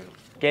அதுதான் வேணும்.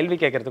 கேள்வி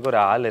கேட்கறதுக்கு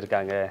ஒரு ஆள்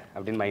இருக்காங்க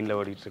அப்படின்னு மைண்ட்ல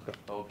ஓடிட்டு இருக்கோம்.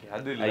 ஓகே,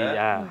 அது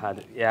ஐயா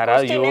அது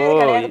யாராவது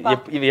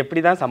இது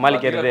எப்படி தான்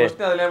சமாளிக்கிறது?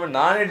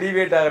 நானே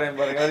டிவேட் ஆகிறேன்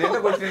பாருங்க. அது என்ன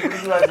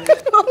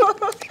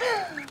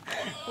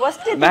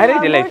क्वेश्चन?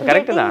 மேரிட் லைஃப்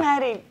கரெக்ட் தான்.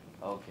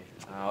 ஓகே,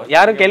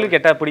 யாரும் கேள்வி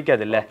கேட்டா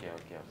பிடிக்காது இல்ல.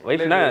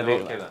 வைஃப்னா அது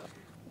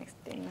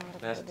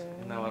நெக்ஸ்ட்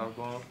என்ன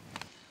வரக்கும்?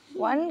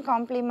 One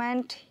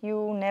complement you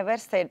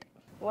never set.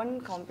 One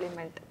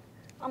complement.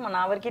 ஆமா,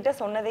 நான் அவர்கிட்ட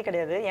சொன்னதே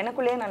கிடையாது.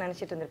 எனக்குள்ளேயே நான்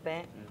நினைச்சிட்டு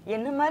இருந்திருப்பேன்,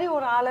 என்ன மாதிரி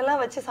ஒரு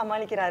ஆளெல்லாம் வச்சு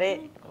சமாளிக்கிறாரே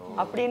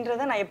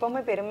அப்படின்றத நான்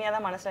எப்பவுமே பெருமையா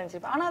தான் மனசுல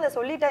நினைச்சிருப்பேன். ஆனா அதை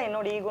சொல்லிட்டா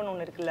என்னோட ஈகோன்னு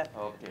ஒண்ணு இருக்குல்ல,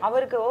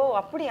 அவருக்கு ஓ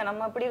அப்படியா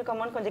நம்ம அப்படி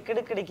இருக்கோமோன்னு கொஞ்சம்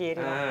கிடுக்கிடுக்கி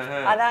ஏறிடும்.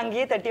 அதை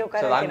அங்கேயே தட்டி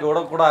உட்கார.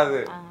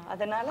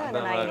 அதனால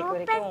அதை நான் இன்னைக்கு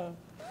வரைக்கும்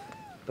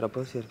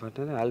ப்ரப்போஸ்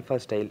பண்ணது ஆல்பா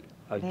ஸ்டைல்.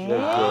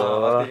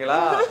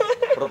 பாத்தீங்களா,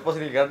 ப்ரப்போஸ்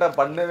நீங்க கரெக்ட்டா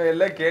பண்ணவே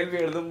இல்ல. கேள்வி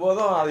எழுதும்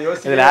போதும் அது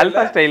யோசிச்சு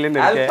ஆல்பா ஸ்டைல்னு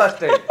இருக்கு. ஆல்பா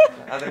ஸ்டைல்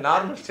அது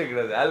நார்மல் ஸ்டைல்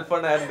கிடையாது.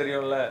 ஆல்பானா யாருன்னு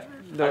தெரியும்ல?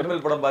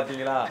 அனிமல் படம்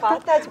பாத்தீங்களா?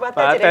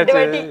 பார்த்தாச்சு ரெண்டு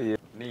வாட்டி.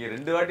 நீங்க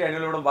ரெண்டு வாட்டி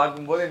அனிமல் படம்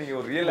பாக்கும்போது நீங்க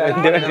ஒரு ரியல்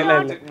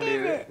செக்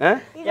முடியுது.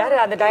 யாரு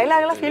அந்த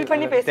டயலாக் எல்லாம் ஃபீல்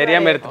பண்ணி பேசுறாங்க.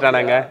 தெரியாம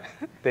எடுத்துட்டானாங்க,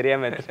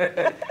 தெரியாம எடுத்து.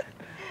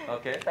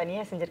 ஓகே,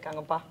 தனியா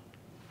செஞ்சிருக்காங்கப்பா.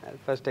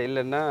 ஆல்பா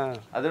ஸ்டைல்னா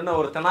அது என்ன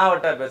ஒரு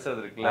தனாவட்டா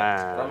பேசுறது இருக்குல்ல,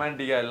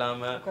 ரொமான்டிக்கா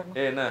இல்லாம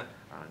என்ன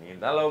நீ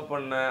தான் லவ்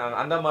பண்ண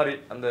அந்த மாதிரி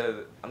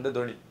அந்த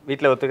தோனி.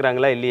 வீட்டில்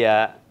ஒத்துக்கிறாங்களா இல்லையா?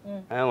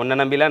 உன்னை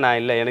நம்பிலாம் நான்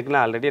இல்லை,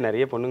 எனக்குலாம் ஆல்ரெடி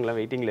நிறைய பொண்ணுங்களாம்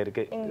வெயிட்டிங்கில்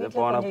இருக்கு. இதை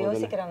போனால்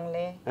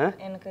யோசிக்கிறாங்களே,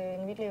 எனக்கு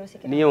எங்கள் வீட்டில்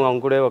யோசிக்கிறேன். நீயும்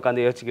அவங்க கூட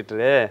உட்காந்து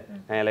யோசிச்சுக்கிட்டு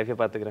நான் என் லைஃபை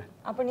பார்த்துக்கிறேன்.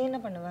 அப்போ நீ என்ன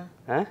பண்ணுவ?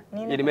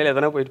 இனிமேல்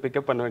எதனா போயிட்டு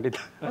பிக்கப் பண்ண வேண்டியது.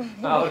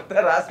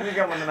 அவர்கிட்ட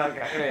ராஸ்மிகா பண்ணனா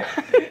இருக்காங்களே.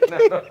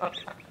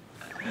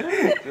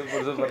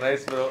 Super super,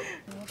 nice bro.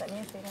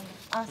 தனியாக செய்கிறாங்க.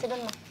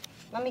 சரிம்மா,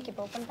 மம்மிக்கு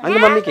இப்போ ஓப்பன் அந்த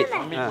மம்மிக்கு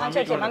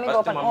சரி மம்மிக்கு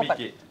ஓப்பன்.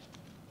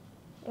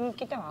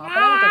 கிட்ட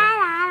அப்பதான்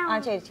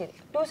தெரியும். சரி சரி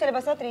 2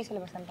 சிலபஸா 3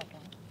 சிலபஸான்னு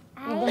பார்க்கலாம்.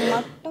 இது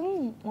மட்டும்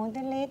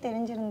முதல்ல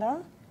தெரிஞ்சிருந்தா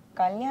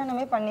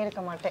கல்யாணமே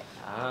பண்ணியிருக்க மாட்டேன்.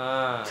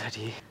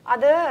 சரி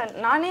அது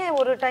நானே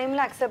ஒரு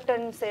டைம்ல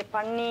அக்செப்டன்ஸ்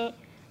பண்ணி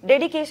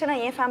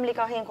டெடிகேஷனாக என்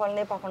ஃபேமிலிக்காக என்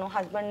குழந்தைய பார்க்கணும்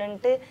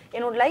ஹஸ்பண்டுன்ட்டு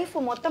என்னோட லைஃப்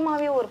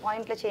மொத்தமாகவே ஒரு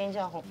பாயிண்ட்ல சேஞ்ச்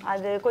ஆகும்.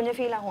 அது கொஞ்சம்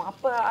ஃபீல் ஆகும்.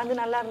 அப்போ அது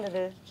நல்லா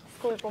இருந்தது.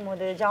 ஸ்கூல்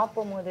போகும்போது ஜாப்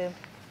போகும்போது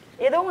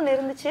ஏதோ ஒன்று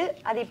இருந்துச்சு,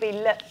 அது இப்போ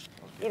இல்லை.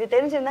 இது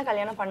தெரிஞ்சிருந்தா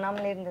கல்யாணம்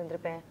பண்ணாமலே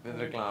இருந்திருப்பேன்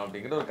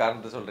அப்படிங்கிற ஒரு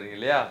காரணத்தை சொல்றீங்க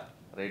இல்லையா?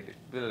 ரைட்டு.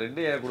 இதுல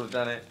 2 ஏன்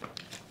கொடுத்தானே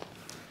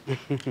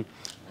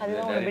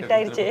அதுதான் உங்களுக்கு பிட்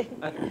ஆயிடுச்சு.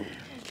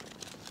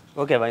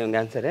 ஓகேவா உங்க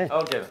ஆன்சரு?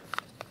 ஓகே.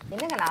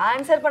 என்னங்க நான்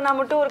ஆன்சர் பண்ணா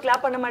மட்டும் ஒரு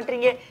கிளாப் பண்ண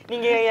மாட்டீங்க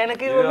நீங்க?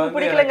 எனக்கு ஒன்றும்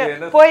பிடிக்கலங்க.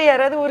 போய்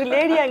யாராவது ஒரு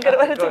லேடி ஆங்கர்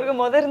வர சொல்லுங்க.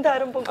 முதர்ந்து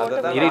ஆரம்பம்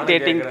போட்டு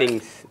இரிட்டேட்டிங்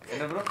திங்ஸ்.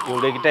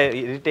 உங்ககிட்ட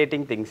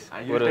இரிட்டேட்டிங் திங்ஸ்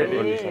ஒரு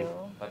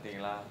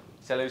பாத்தீங்களா?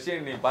 சில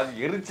விஷயம் நீ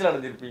பார்த்து எரிச்சல்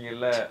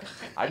அடைஞ்சிருப்பீங்கல்ல,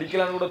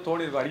 அடிக்கலான்னு கூட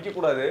தோணி இருக்கும்.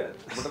 அடிக்கக்கூடாது,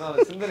 பட்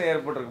அந்த சிந்தனை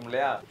ஏற்பட்டிருக்கும்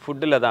இல்லையா?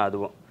 ஃபுட்டில் தான்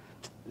அதுவும்.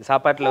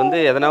 சாப்பாட்டில் வந்து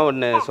எதனா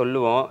ஒன்று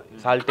சொல்லுவோம்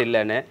சால்ட்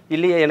இல்லைன்னு.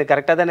 இல்லையே எனக்கு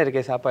கரெக்டாக தானே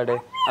இருக்கே சாப்பாடு.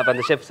 அப்போ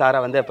அந்த ஷெஃப்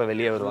சாரா வந்து அப்போ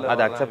வெளியே வருவோம்.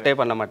 அதை அக்செப்டே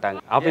பண்ண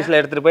மாட்டாங்க. ஆஃபீஸில்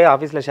எடுத்துகிட்டு போய்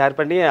ஆஃபீஸில் ஷேர்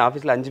பண்ணி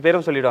ஆஃபீஸில் 5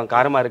 பேரும் சொல்லிவிடுவாங்க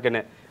காரமாக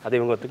இருக்குன்னு. அதை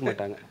இவங்க ஒத்துக்க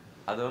மாட்டாங்க.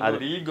 அது வந்து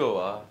ஒரு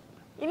ஈகோவா?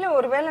 இல்லை,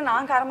 ஒருவேளை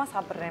நான் காரமாக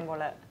சாப்பிட்றேன்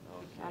போல.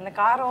 அந்த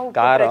காரம்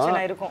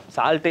பிரச்சனை இருக்கும்.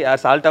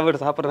 சால்ட்டாக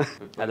சாப்பிட்றேன்,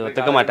 அது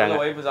ஒத்துக்க மாட்டாங்க.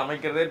 வைஃப்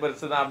சமைக்கிறதே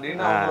பெருசுதான்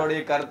அப்படின்னு அவங்களுடைய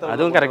கருத்து.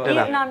 அதுவும் கரெக்ட்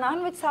தான். நான்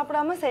நான்வெஜ்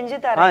சாப்பிடாம செஞ்சு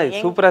தரேன்.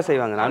 சூப்பரா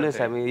செய்வாங்க.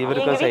 நானும்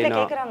இவருக்கும் செய்யணும்.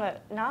 கேக்குறாங்க,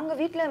 நாங்க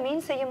வீட்ல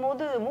மீன் செய்யும்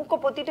போது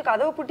மூக்க பொத்திட்டு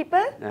கதவை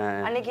புட்டிப்ப,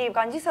 அன்னைக்கு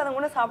கஞ்சி சாதம்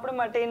கூட சாப்பிட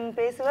மாட்டேன்னு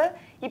பேசுவ.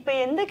 இப்ப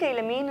எந்த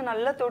கையில மீன்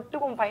நல்லா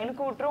தொட்டு உன்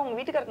பையனுக்கு விட்டுரும், உங்க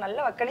வீட்டுக்காரருக்கு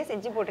நல்லா வக்கனே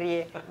செஞ்சு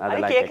போடுறியே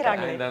அது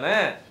கேக்குறாங்க.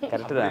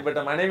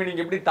 அப்படிப்பட்ட மனைவி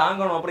நீங்க எப்படி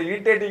தாங்கணும்? அப்புறம்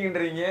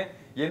இரிட்டேட்டிங்ன்றீங்க.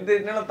 எந்த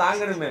என்ன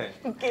தாங்கணுமே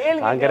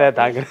தாங்குற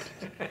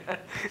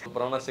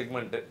சூப்பரான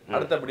செக்மெண்ட்.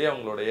 அடுத்தபடியா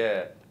உங்களுடைய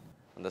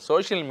அந்த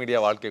சோஷியல் மீடியா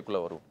வாழ்க்கைக்குள்ள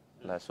வரும்.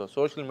 இல்லை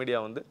சோஷியல் மீடியா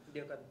வந்து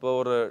இப்போ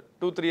ஒரு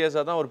 2-3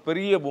 இயர்ஸாக தான் ஒரு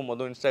பெரிய பூம்.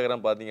 அதுவும்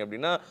இன்ஸ்டாகிராம் பார்த்தீங்க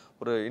அப்படின்னா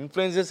ஒரு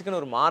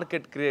இன்ஃப்ளூயன்சர்ஸ்க்குன்னு ஒரு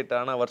மார்க்கெட் கிரியேட்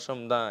ஆன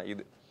வருஷம் தான்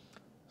இது.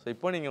 ஸோ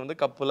இப்போ நீங்கள் வந்து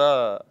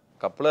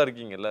கப்பலாக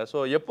இருக்கீங்கல்ல, ஸோ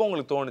எப்போ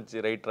உங்களுக்கு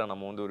தோணுச்சு ரைட்டராக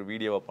நம்ம வந்து ஒரு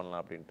வீடியோவாக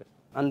பண்ணலாம் அப்படின்ட்டு?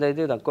 அந்த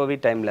இது தான்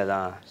கோவிட் டைமில்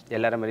தான்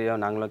எல்லாரும்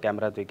மாதிரியும் நாங்களும்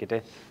கேமரா தூக்கிட்டு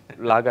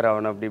விளாகர்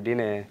ஆகணும் அப்படி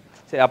இப்படின்னு.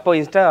 சரி, அப்போ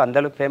இன்ஸ்டா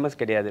அந்தளவுக்கு ஃபேமஸ்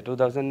கிடையாது.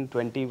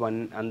 2021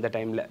 அந்த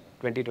டைமில்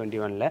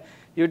 2021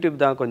 யூடியூப்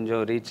தான்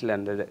கொஞ்சம் ரீச்சில்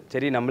இருந்தது.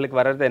 சரி நம்மளுக்கு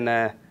வர்றது என்ன,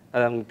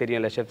 அது அவங்களுக்கு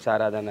தெரியும்ல, ஷெஃப்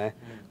சாரா தானே,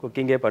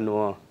 குக்கிங்கே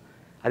பண்ணுவோம்.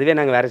 அதுவே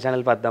நாங்கள் வேறு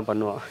சேனல் பார்த்து தான்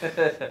பண்ணுவோம்.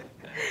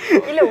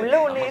 இல்லை, உள்ள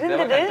ஒன்று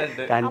இருந்தது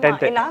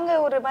கண்டென்ட்.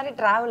 நாங்கள் ஒரு மாதிரி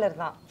ட்ராவலர்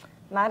தான்.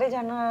 மேரேஜ்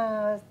ஆன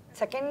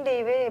செகண்ட்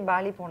டேவே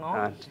பாலி போனோம்.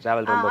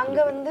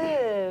 அங்கே வந்து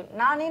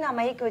நான்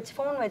மைக் வச்சு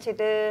ஃபோன்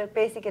வச்சுட்டு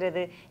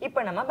பேசிக்கிறது.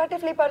 இப்போ நம்ம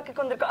பட்டர்ஃப்ளை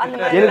பார்க்குக்கு வந்திருக்கோம். அந்த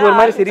மாதிரி எனக்கு ஒரு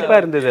மாதிரி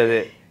சிரிப்பாக இருந்தது.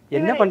 அது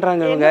என்ன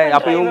பண்றாங்க இவங்க?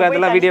 அப்போ இவங்க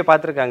அதெல்லாம் வீடியோ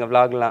பார்த்துருக்காங்க,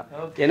 விளாக்லாம்.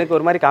 எனக்கு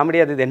ஒரு மாதிரி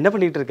காமெடியாக இருந்தது. என்ன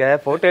பண்ணிட்டு இருக்க,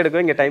 ஃபோட்டோ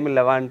எடுக்கவே இங்கே டைம்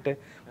இல்லைவான்ட்டு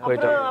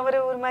போயிட்டோம். அவர்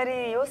ஒரு மாதிரி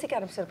யோசிக்க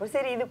ஆரம்பிச்சிருப்பாரு.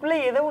 சரி இதுக்குள்ள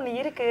ஏதோ ஒன்று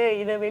இருக்கு,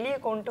 இதை வெளியே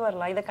கொண்டு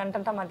வரலாம், இதை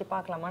கண்டென்ட்டாக மாற்றி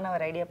பார்க்கலாமான்னு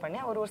அவர் ஐடியா பண்ணி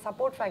அவர் ஒரு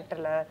சப்போர்ட்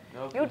ஃபேக்டரில்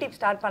யூடியூப்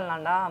ஸ்டார்ட்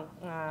பண்ணலாம்டா,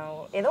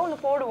 ஏதோ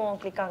ஒன்று போடுவோம்,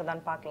 கிளிக்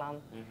ஆகுதான்னு பார்க்கலாம்,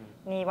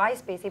 நீ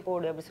வாய்ஸ் பேசி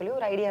போடு அப்படி சொல்லி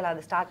ஒரு ஐடியாவில்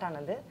அது ஸ்டார்ட்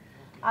ஆனது.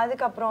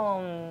 அதுக்கப்புறம்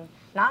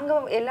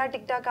நாங்கள் எல்லா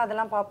டிக்டாக்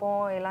அதெல்லாம்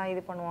பார்ப்போம், எல்லாம்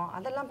இது பண்ணுவோம்.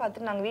 அதெல்லாம்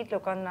பார்த்துட்டு நாங்கள் வீட்டில்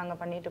உட்காந்து நாங்கள்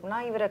பண்ணிட்டு இருக்கோம்.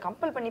 நான் இவரை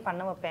கம்பல் பண்ணி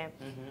பண்ண வைப்பேன்.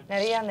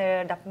 நிறைய அந்த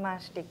டப்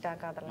மேஷ்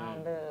டிக்டாக் அதெல்லாம்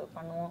வந்து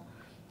பண்ணுவோம்.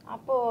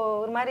 அப்போது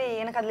ஒரு மாதிரி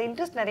எனக்கு அதில்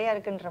இன்ட்ரெஸ்ட் நிறையா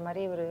இருக்குன்ற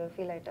மாதிரி ஒரு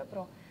ஃபீல் ஆகிட்டு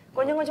அப்புறம்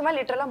கொஞ்சம் கொஞ்சமாக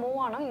லிட்டரலாக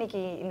மூவ் ஆனோம்.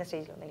 இன்னைக்கு இந்த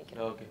ஸ்டேஜில் வந்து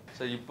நிற்கிறோம். ஓகே.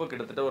 ஸோ இப்போ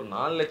கிட்டத்தட்ட ஒரு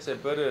 4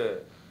 லட்சம் பேர்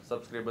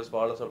சப்ஸ்கிரைபர்ஸ்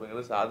ஃபாலோஸ்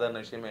அப்படிங்கிறது சாதாரண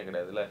விஷயமே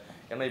கிடையாதுல்ல.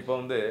 ஏன்னா இப்போ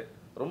வந்து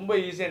ரொம்ப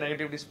ஈஸியாக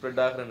நெகட்டிவிட்டி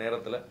ஸ்ப்ரெட் ஆகிற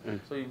நேரத்தில்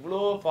ஸோ இவ்வளோ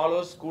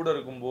ஃபாலோவர்ஸ் கூட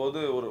இருக்கும்போது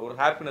ஒரு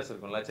ஹாப்பினஸ்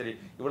இருக்கும்ல. சரி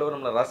இவ்வளோ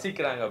நம்மளை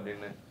ரசிக்கிறாங்க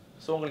அப்படின்னு.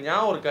 ஸோ உங்களுக்கு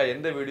ஞாபகம் இருக்கா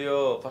எந்த வீடியோ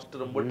ஃபர்ஸ்ட்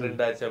ரொம்ப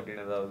ட்ரெண்ட் ஆச்சு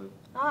அப்படின்னு? ஏதாவது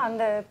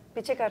அந்த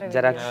பிச்சைக்காரன்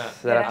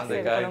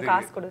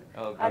காசு கொடு,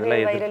 அது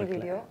வைரல்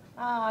வீடியோ.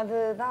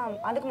 அதுதான்.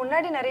 அதுக்கு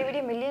முன்னாடி நிறைய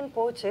வீடியோ மில்லியன்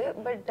போச்சு.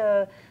 பட்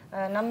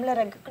நம்மள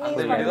ரெகக்னைஸ்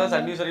பண்ணி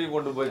சன் நியூஸ் வரைக்கும்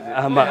கொண்டு போச்சு.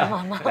 ஆமா,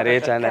 நிறைய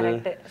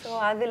சேனல். ஸோ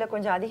அதுல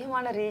கொஞ்சம்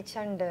அதிகமான ரீச்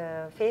அண்ட்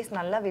ஃபேஸ்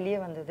நல்லா வெளியே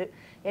வந்தது.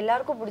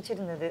 எல்லாருக்கும்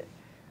பிடிச்சிருந்தது.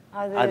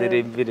 அது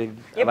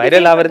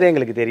வைரல் ஆகிறது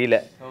எங்களுக்கு தெரியல.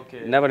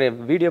 என்ன பண்ண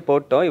வீடியோ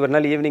போட்டோம், இவர்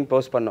நாள் ஈவினிங்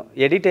போஸ்ட் பண்ணோம்.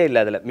 எடிட்டே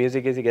இல்லை, அதில்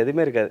மியூசிக்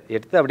எதுவுமே இருக்காது.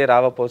 எடுத்து அப்படியே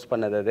ராவாக போஸ்ட்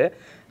பண்ணது அது.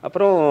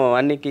 அப்புறம்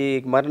அன்னைக்கு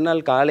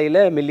மறுநாள்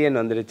காலையில்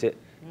மில்லியன் வந்துருச்சு.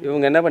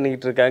 இவங்க என்ன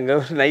பண்ணிக்கிட்டு இருக்காங்க,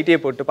 ஒரு நைட்டே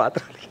போட்டு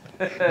பார்த்துருக்காங்க.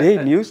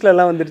 டேய்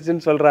நியூஸ்லலாம்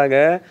வந்துருச்சுன்னு சொல்கிறாங்க.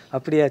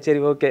 அப்படியா,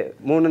 சரி ஓகே.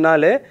 3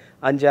 நாள்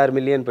 5-6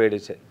 மில்லியன்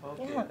போயிடுச்சு.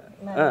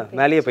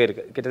 மேலேயே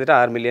போயிருக்கு. கிட்டத்தட்ட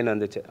 6 மில்லியன்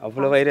வந்துச்சு.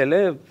 அவ்வளோ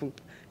வைரல்.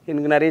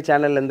 எனக்கு நிறைய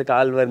சேனல்லேருந்து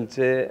கால்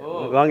வந்துச்சு,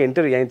 வாங்க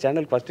இன்டர்வியூ, என்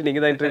சேனல் ஃபர்ஸ்ட்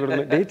நீங்கள் தான் இன்டர்வியூ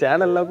கொடுங்க. டே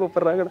சேனல்லாம்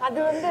கூப்பிட்றாங்க. அது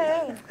வந்து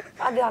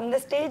அது அந்த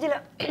ஸ்டேஜில்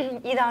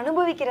இதை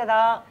அனுபவிக்கிறதா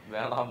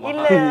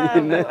இல்லை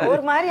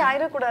ஒரு மாதிரி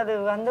ஆயிடக்கூடாது,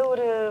 அந்த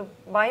ஒரு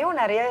பயம்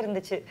நிறையா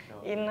இருந்துச்சு.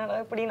 என்னடா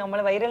இப்படி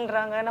நம்மளை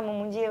வைரல்றாங்க, நம்ம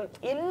முஞ்சிய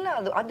எல்லாம்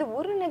அது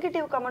ஒரு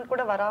நெகட்டிவ் கமெண்ட்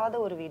கூட வராத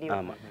ஒரு வீடியோ.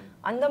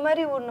 அந்த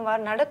மாதிரி ஒன்று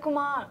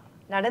நடக்குமா,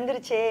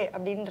 நடந்துருச்சே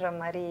அப்படின்ற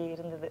மாதிரி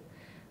இருந்தது.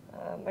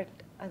 பட்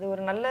அது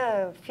ஒரு நல்ல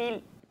ஃபீல்.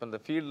 இப்போ இந்த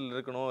ஃபீல்டில்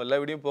இருக்கணும், எல்லா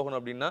வீடியும் போகணும்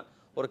அப்படின்னா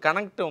ஒரு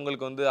கனெக்ட்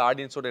உங்களுக்கு வந்து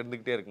ஆடியன்ஸோட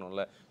இருந்துகிட்டே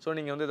இருக்கணும்ல. ஸோ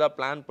நீங்கள் வந்து எதாவது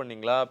பிளான்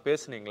பண்ணீங்களா,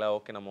 பேசுனீங்களா?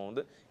 ஓகே நம்ம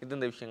வந்து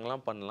இந்த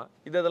விஷயங்கள்லாம் பண்ணலாம்,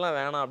 இதெல்லாம்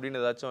வேணாம்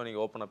அப்படின்னு ஏதாச்சும்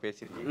நீங்கள் ஓப்பனாக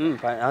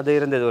பேசியிருக்கீங்க? அது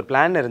இருந்தது, ஒரு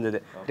பிளான் இருந்தது.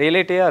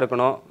 ரிலேட்டிவாக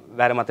இருக்கணும்,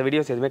 வேறு மற்ற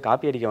வீடியோஸ் எதுவுமே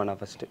காப்பி அடிக்க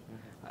வேணாம் ஃபஸ்ட்டு.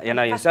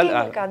 ஏன்னா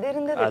அது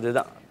இருந்தது.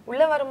 அதுதான்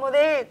உள்ள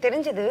வரும்போதே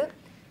தெரிஞ்சது.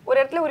 ஒரு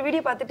இடத்துல ஒரு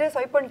வீடியோ பார்த்துட்டு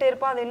ஸ்வைப் பண்ணிட்டே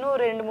இருப்போம். அது இன்னும்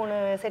ஒரு 2-3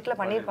 செட்டில்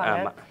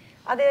பண்ணியிருப்பாங்க.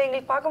 அது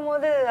எங்களுக்கு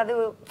பார்க்கும்போது அது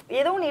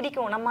ஏதோ ஒன்று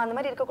இடிக்கும். நம்ம அந்த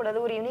மாதிரி இருக்கக்கூடாது,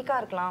 ஒரு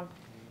யூனிக்காக இருக்கலாம்,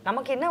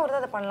 நமக்கு என்ன வருதோ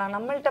அதை பண்ணலாம்.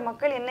 நம்மள்ட்ட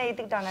மக்கள் என்ன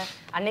ஏற்றுக்கிட்டாங்க,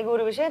 அன்னைக்கு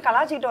ஒரு விஷயம்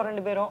கலாச்சிக்கிட்டோம்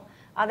 2 பேரும்,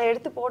 அதை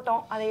எடுத்து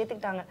போட்டோம், அதை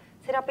ஏற்றுக்கிட்டாங்க.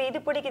 சரி அப்போ இது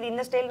பிடிக்குது,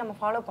 இந்த ஸ்டைல் நம்ம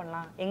ஃபாலோ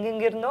பண்ணலாம்.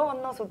 எங்கெங்க இருந்தோ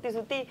வந்தோம்,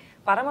 சுற்றி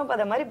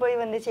பரமபத மாதிரி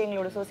போய் வந்துச்சு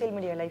எங்களோட சோசியல்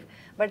மீடியா லைஃப்.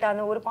 பட்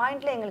அந்த ஒரு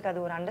பாயிண்ட்ல எங்களுக்கு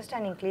அது ஒரு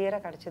அண்டர்ஸ்டாண்டிங்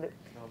கிளியராக கிடச்சிது.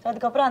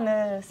 அதுக்கப்புறம் அந்த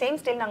சேம்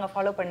ஸ்டைல் நாங்கள்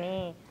ஃபாலோ பண்ணி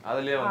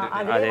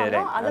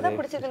அதுதான்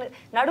பிடிச்சிருக்கு.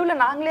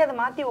 நடுவில் நாங்களே அதை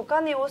மாற்றி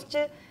உட்காந்து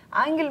யோசிச்சு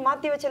ஆங்கிள்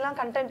மாற்றி வச்செல்லாம்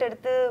கண்டென்ட்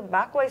எடுத்து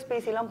பேக் வாய்ஸ்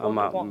பேசிலாம்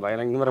போட்டுருப்போம்.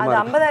 அது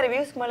 50,000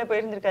 வியூஸ்க்கு மேலே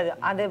போயிருந்திருக்காது.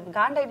 அது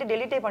காண்டாயிட்டு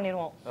டெலிட்டே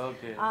பண்ணிடுவோம்.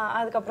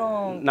 அதுக்கப்புறம்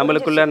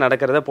நம்மளுக்குள்ள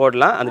நடக்கிறத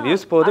போடலாம், அந்த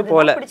வியூஸ் போது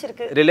போல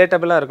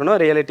ரிலேட்டபிளா இருக்கணும்,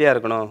 ரியாலிட்டியா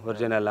இருக்கணும்,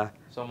 ஒரிஜினலா.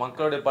 ஸோ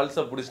மக்களுடைய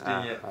பல்ஸை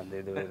பிடிச்சிட்டீங்க. அந்த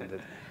இது இருந்தது.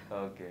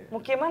 ஓகே.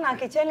 முக்கியமா நான்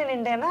கிச்சன்ல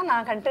நின்றேன்னா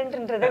நான்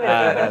கண்டென்ட்ன்றதை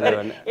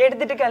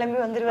எடுத்துட்டு கிளம்பி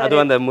வந்துருவேன்.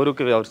 அது அந்த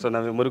முறுக்கு அவர்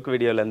சொன்ன முறுக்கு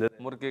வீடியோல இருந்து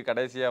முறுக்கு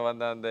கடைசியா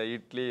வந்த அந்த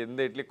இட்லி, எந்த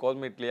இட்லி,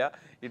 கோதுமை இட்லியா,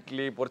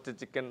 இட்லி பொரிச்ச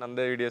சிக்கன்,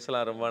 அந்த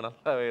வீடியோஸ்லாம் ரொம்ப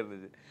நல்லாவே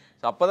இருந்துச்சு.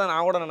 ஸோ அப்போதான்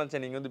நான் கூட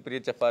நினைச்சேன் நீங்க வந்து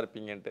பெரிய செஃப்பா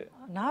இருப்பீங்கன்ட்டு.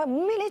 நான்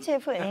உண்மையிலே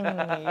செஃப்.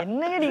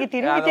 என்னங்க நீங்க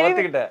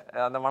திரும்பிக்கிட்டேன்,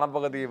 அந்த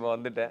மனப்பக்கத்துக்கு இப்போ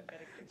வந்துட்டேன்.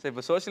 ஸோ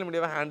இப்போ சோஷியல்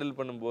மீடியாவை ஹேண்டில்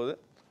பண்ணும்போது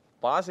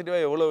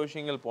பாசிட்டிவாக எவ்வளோ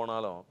விஷயங்கள்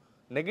போனாலும்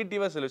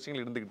நெகட்டிவாக சில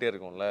விஷயங்கள் இருந்துக்கிட்டே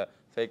இருக்கும்ல.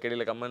 ஃபேக்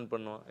ஐடியில் கமெண்ட்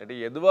பண்ணுவோம், இல்லாட்டி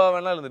எதுவாக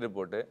வேணாலும் இருந்துட்டு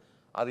போட்டு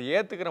அதை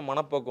ஏற்றுக்கிற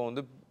மனப்பக்கம்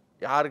வந்து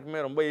யாருக்குமே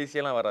ரொம்ப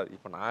ஈஸியெல்லாம் வராது.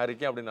 இப்போ நான்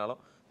இருக்கேன் அப்படின்னாலும்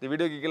இந்த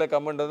வீடியோக்கு கீழே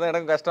கமெண்ட் தான்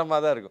எனக்கு கஷ்டமாக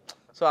தான் இருக்கும்.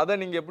 ஸோ அதை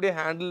நீங்கள் எப்படி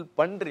ஹேண்டில்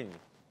பண்ணுறீங்க?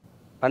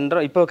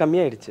 பண்ணுறோம். இப்போ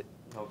கம்மியாயிடுச்சு.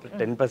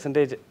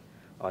 10%.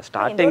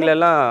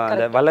 ஸ்டார்டிங்லலாம்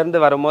அந்த வளர்ந்து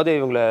வரும்போது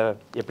இவங்களை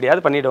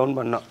எப்படியாவது பண்ணி டவுன்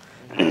பண்ணோம்.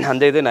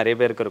 அந்த இது நிறைய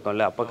பேருக்கு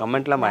இருக்கும்ல, அப்போ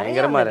கமெண்ட்லாம்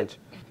பயங்கரமாக இருந்துச்சு.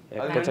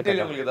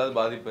 ஏதாவது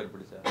பாதிப்பு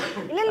ஏற்படுச்சா?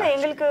 இல்ல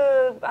எங்களுக்கு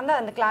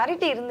அந்த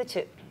கிளாரிட்டி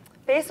இருந்துச்சு.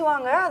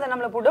 பேசுவாங்க, அதை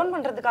நம்மளை புட் டவுன்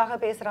பண்றதுக்காக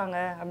பேசுறாங்க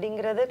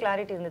அப்படிங்கிறது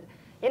கிளாரிட்டி இருந்தது.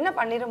 என்ன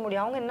பண்ணிட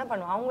முடியும், அவங்க என்ன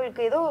பண்ணுவாங்க,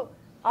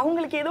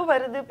 அவங்களுக்கு ஏதோ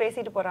வருது,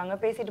 பேசிட்டு போறாங்க,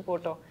 பேசிட்டு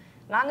போட்டோம்.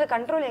 நாங்க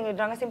கண்ட்ரோல்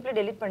எங்களுக்கு நாங்கள் சிம்பிளி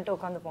டெலிட் பண்ணிட்டு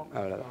உட்காந்துப்போம்.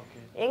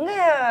 எங்க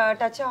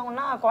டச்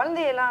ஆகும்னா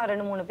குழந்தையெல்லாம்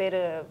 2-3 பேர்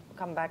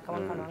கம்பேக்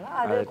கமெண்ட் பண்ணுவாங்க.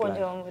 அது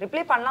கொஞ்சம்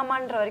ரிப்ளை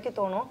பண்ணலாமான்ற வரைக்கும்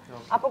தோணும்.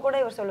 அப்போ கூட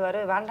இவர்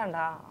சொல்லுவாரு,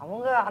 வேண்டாண்டா,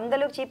 அவங்க அந்த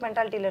அளவுக்கு சீப்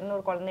மென்டாலிட்டியில இருந்து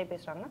ஒரு குழந்தைய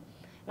பேசுறாங்கன்னா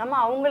நம்ம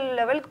அவங்க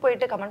லெவலுக்கு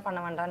போயிட்டு கமெண்ட் பண்ண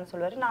வேண்டாம்னு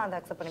சொல்லுவாரு. நான் அதை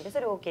அக்செப்ட் பண்ணிப்பேன்.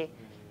 சரி ஓகே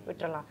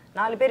விட்டுறலாம்,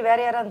 4 பேர் வேற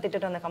யாராவது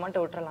திட்டுட்டு அந்த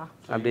கமெண்ட்டை விட்டுறலாம்.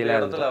 அப்படி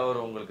இடத்துல அவர்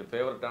உங்களுக்கு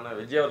ஃபேவரட்டான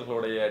விஜய்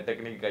அவர்களுடைய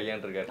டெக்னிக்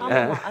கையாண்டிருக்காரு.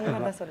 அந்த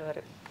மாதிரி தான்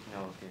சொல்லுவாரு.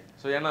 ஓகே.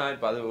 ஸோ ஏன்னா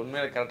இப்போ அது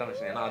உண்மையில கரெக்டான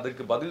விஷயம். ஏன்னா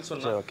அதுக்கு பதில்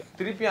சொன்னா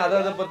திருப்பி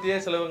அதை பற்றியே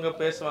சிலவங்க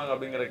பேசுவாங்க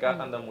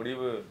அப்படிங்கிறதுக்காக அந்த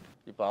முடிவு.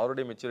 இப்போ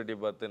அவருடைய மெச்சூரிட்டி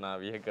பார்த்து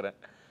நான் வியக்கிறேன்.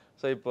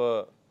 ஸோ இப்போ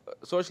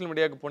சோஷியல்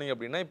மீடியாவுக்கு போனீங்க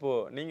அப்படின்னா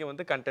இப்போது நீங்கள்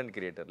வந்து கண்டென்ட்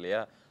கிரியேட்டர்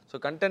இல்லையா? ஸோ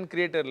கண்டென்ட்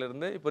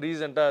கிரியேட்டர்லேருந்து இப்போ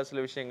ரீசெண்டாக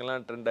சில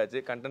விஷயங்கள்லாம் ட்ரெண்ட் ஆச்சு.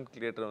 கண்டென்ட்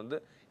கிரியேட்டர் வந்து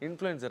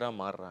இன்ஃப்ளூயன்சராக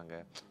மாறுறாங்க.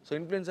 ஸோ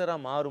இன்ஃப்ளூயன்சராக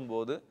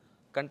மாறும்போது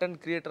கண்டென்ட்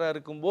கிரியேட்டராக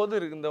இருக்கும்போது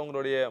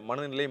இருந்தவங்களுடைய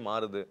மனநிலை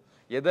மாறுது.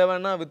 எதை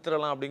வேணால்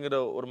வித்துறலாம் அப்படிங்கிற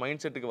ஒரு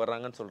மைண்ட் செட்டுக்கு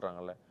வர்றாங்கன்னு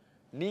சொல்கிறாங்கல்ல,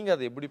 நீங்கள்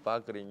அதை எப்படி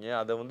பார்க்குறீங்க?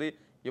 அதை வந்து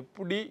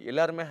எப்படி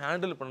எல்லாருமே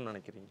ஹேண்டில் பண்ணணும்னு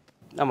நினைக்கிறீங்க?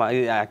 ஆமாம்,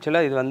 இது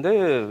ஆக்சுவலாக இது வந்து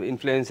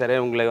இன்ஃப்ளூயன்சரு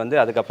உங்களை வந்து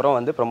அதுக்கப்புறம்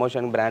வந்து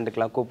ப்ரொமோஷன்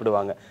பிராண்டுக்கெலாம்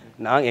கூப்பிடுவாங்க.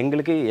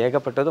 ஏங்களுக்கு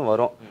ஏகப்பட்டதும்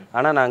வரும்.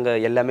 ஆனால்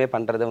நாங்கள் எல்லாமே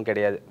பண்ணுறதும்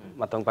கிடையாது.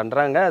 மற்றவங்க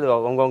பண்ணுறாங்க, அது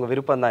அவங்கவுங்க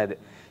விருப்பம் தான். இது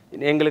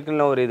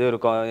எங்களுக்குன்னு ஒரு இது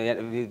இருக்கும்.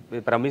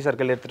 இப்போ ரம்மி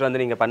சர்க்கிள் எடுத்துகிட்டு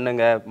வந்து நீங்கள்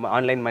பண்ணுங்கள்,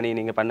 ஆன்லைன் மணி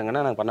நீங்கள்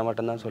பண்ணுங்கன்னா நாங்கள் பண்ண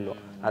மாட்டோம் தான்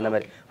சொல்லுவோம். அந்த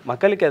மாதிரி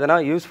மக்களுக்கு எதனா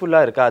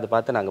யூஸ்ஃபுல்லாக இருக்கா அதை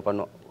பார்த்து நாங்கள்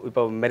பண்ணுவோம்.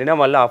 இப்போ மெரினா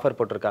மாலில் ஆஃபர்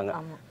போட்டிருக்காங்க,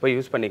 போய்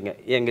யூஸ் பண்ணிக்கங்க.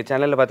 எங்கள்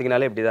சேனலில்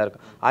பார்த்தீங்கன்னாலே இப்படி தான்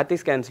இருக்கும்.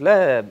 ஆர்டிஸ்கேன்ஸில்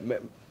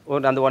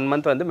அந்த 1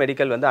 மந்த் வந்து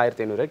மெடிக்கல் வந்து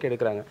 1500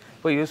 எடுக்கிறாங்க,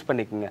 போய் யூஸ்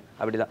பண்ணிக்கோங்க.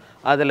 அப்படி தான்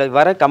அதில்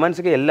வர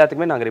கமெண்ட்ஸுக்கு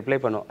எல்லாத்துக்குமே நாங்கள் ரிப்ளை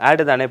பண்ணுவோம்.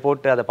 ஆடு தானே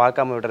போட்டு அதை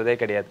பார்க்காம விடுறதே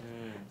கிடையாது.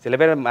 சில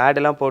பேர்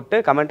ஆடெல்லாம் போட்டு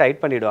கமெண்ட் ஹைட்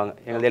பண்ணிவிடுவாங்க.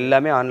 எங்களுக்கு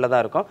எல்லாமே ஆனில்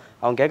தான் இருக்கும்.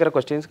 அவங்க கேட்குற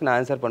கொஸ்டின்ஸ்க்கு நான்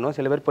ஆன்சர் பண்ணுவோம்.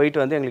 சில பேர் போயிட்டு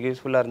வந்து எங்களுக்கு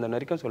யூஸ்ஃபுல்லாக இருந்த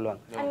வரைக்கும்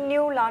சொல்லுவாங்க.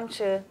 நியூ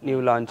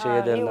லான்ச்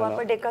எது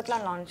இருந்தாலும்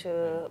டெக்காத்லான் லான்ச்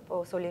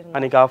சொல்லியிருந்தோம்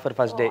அன்னைக்கு ஆஃபர்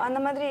ஃபர்ஸ்ட் டே.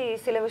 அந்த மாதிரி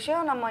சில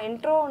விஷயம் நம்ம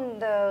இன்ட்ரோ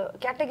இந்த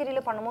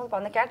கேட்டகரியில் பண்ணும்போது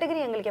அந்த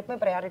கேட்டகரி எங்களுக்கு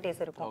எப்பவுமே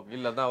ப்ரையாரிட்டிஸ் இருக்கும்.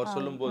 இல்லை தான் அவர்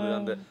சொல்லும்போது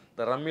அந்த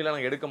ரம்மிலாம்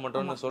நாங்கள் எடுக்க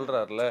மாட்டோம்னு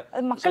சொல்கிறாருல,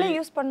 அது மக்களே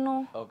யூஸ்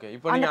பண்ணணும். ஓகே.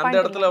 இப்போ நீங்கள் அந்த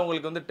இடத்துல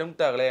உங்களுக்கு வந்து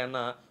டெம்ப்ட் ஆகலை?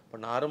 ஏன்னா இப்போ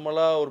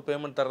நார்மலாக ஒரு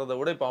பேமெண்ட் தரதை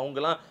விட இப்போ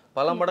அவங்கலாம்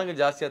பல மடங்கு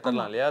ஜாஸ்தியாக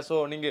தரலாம் இல்லையா? ஸோ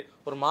நீங்கள்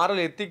ஒரு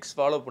மாரல் எத்திக்ஸ்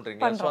ஃபாலோ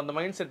பண்ணுறீங்க. ஸோ அந்த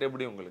மைண்ட் செட்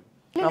எப்படி உங்களுக்கு?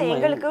 இல்லை,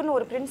 எங்களுக்குன்னு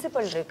ஒரு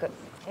பிரின்சிபல் இருக்கு.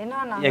 ஏன்னா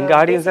எங்கள்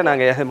ஆடியன்ஸை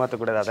நாங்கள்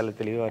ஏமாற்றக்கூடாது, அதில்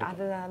தெளிவாக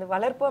இருக்கும். அது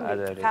வளர்ப்போம்,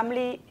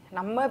 ஃபேமிலி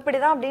நம்ம இப்படி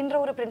தான் அப்படின்ற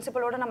ஒரு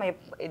பிரின்சிபலோட நம்ம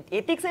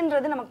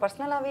எத்திக்ஸ்ன்றது நமக்கு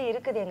பர்சனலாகவே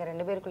இருக்குது எங்கள்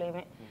 2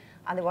 பேருக்குள்ளேயுமே.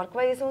 அது ஒர்க்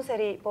வைஸும்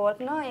சரி. இப்போ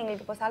ஒர்க்னா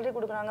எங்களுக்கு இப்போ சேலரி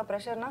கொடுக்குறாங்க,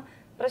 ப்ரெஷர்னா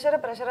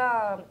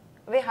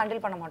ப்ரெஷராகவே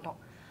ஹேண்டில் பண்ண மாட்டோம்.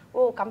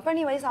 ஓ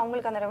கம்பெனி வைஸ்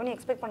அவங்களுக்கு அந்த ரெவன்யூ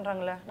எக்ஸ்பெக்ட்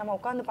பண்ணுறாங்களே, நம்ம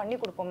உட்காந்து பண்ணி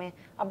கொடுப்போமே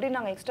அப்படின்னு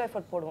நாங்கள் எக்ஸ்ட்ரா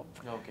எஃபர்ட் போடுவோம்.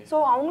 ஸோ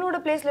அவங்களோட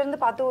பிளேஸ்லேருந்து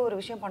பார்த்து ஒரு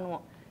விஷயம்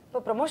பண்ணுவோம்.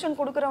 இப்போ ப்ரொமோஷன்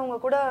கொடுக்குறவங்க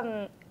கூட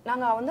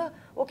நாங்கள் வந்து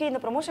ஓகே இந்த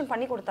ப்ரொமோஷன்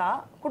பண்ணி கொடுத்தா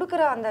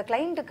கொடுக்குற அந்த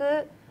கிளைண்ட்டுக்கு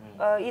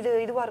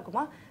இதுவாக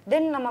இருக்குமா,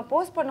 தென் நம்ம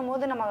போஸ்ட்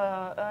பண்ணும்போது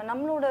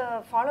நம்மளோட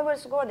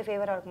ஃபாலோவர்ஸுக்கும் அது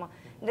ஃபேவராக இருக்குமா,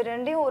 இந்த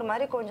ரெண்டையும் ஒரு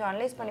மாதிரி கொஞ்சம்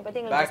அனலைஸ் பண்ணி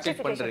பார்த்து எங்களுக்கு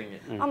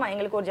ஜஸ்டிஃபிகேஷன்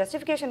எங்களுக்கு ஒரு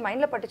ஜஸ்டிஃபிகேஷன்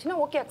மைண்டில் பட்டுச்சுன்னா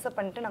ஓகே அக்செப்ட்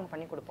பண்ணிட்டு நாங்கள்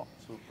பண்ணி கொடுப்போம்.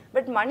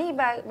 பட்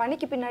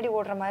மணிக்கு பின்னாடி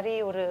ஓடுற மாதிரி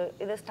ஒரு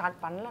இது ஸ்டார்ட்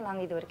பண்ணல,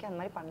 நாங்கள் இது வரைக்கும் அந்த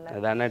மாதிரி பண்ணல.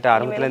 அதான்ட்டு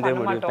ஆரம்பத்துலேருந்தே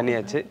முடிவு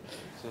பண்ணியாச்சு.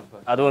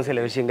 அதுவும்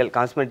சில விஷயங்கள்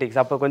காஸ்மெட்டிக்ஸ்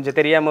அப்போ கொஞ்சம்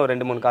தெரியாமல் ஒரு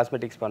 2-3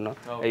 காஸ்மெட்டிக்ஸ் பண்ணோம்.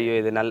 ஐயோ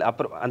இது நல்ல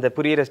அப்புறம் அந்த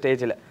புரியிற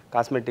ஸ்டேஜில்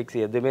காஸ்மெட்டிக்ஸ்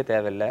எதுவுமே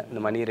தேவையில்லை,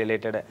 இந்த மணி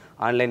ரிலேட்டட்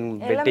ஆன்லைன்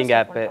பெட்டிங்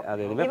ஆப்பு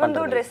அது எதுவுமே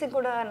பண்ணுறோம். ட்ரெஸ்ஸு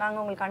கூட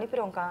நாங்கள் உங்களுக்கு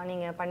அனுப்பிடுவோம்க்கா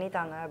நீங்கள்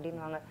பண்ணித்தாங்க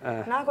அப்படின்வாங்க.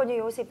 நான் கொஞ்சம்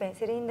யோசிப்பேன்,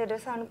 சரி இந்த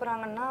ட்ரெஸ்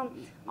அனுப்புகிறாங்கன்னா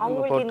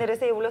அவங்களுக்கு இந்த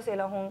ட்ரெஸ் எவ்வளோ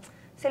சேல் ஆகும்,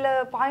 சில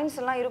பாயிண்ட்ஸ்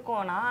எல்லாம்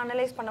இருக்கும். நான்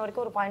அனலைஸ் பண்ண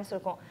வரைக்கும் ஒரு பாயிண்ட்ஸ்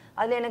இருக்கும்,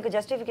 அதில் எனக்கு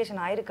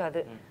ஜஸ்டிஃபிகேஷன்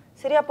ஆயிருக்காது.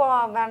 சரி அப்போ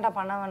வேண்டாம்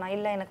பண்ண வேணாம்,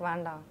 இல்லை எனக்கு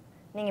வேண்டாம்,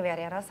 நீங்கள்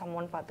வேறு யாராவது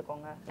சம்மோன்னு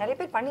பார்த்துக்கோங்க, நிறைய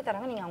பேர் பண்ணி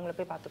தராங்க, நீங்கள் அவங்கள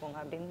போய் பார்த்துக்கோங்க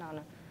அப்படின்னு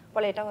நான்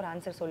பொலைட்டாக ஒரு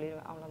ஆன்சர்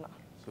சொல்லிடுவேன். அவ்வளோதான்.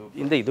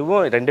 இந்த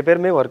இதுவும் 2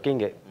 பேருமே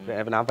ஒர்க்கிங்கு.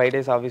 நான் 5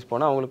 days ஆஃபீஸ்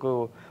போனால் அவங்களுக்கு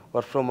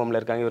ஒர்க் ஃப்ரம் ஹோமில்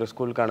இருக்காங்க, ஒரு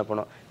ஸ்கூலுக்கு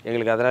அனுப்பணும்.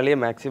 எங்களுக்கு அதனாலேயே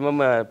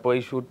மேக்ஸிமம்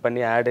போய் ஷூட்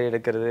பண்ணி ஆடு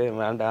எடுக்கிறது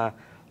வேண்டாம்,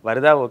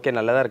 வருதா ஓகே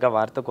நல்லதாக இருக்கா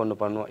வாரத்துக்கு ஒன்று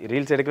பண்ணுவோம்.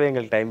 ரீல்ஸ் எடுக்கவே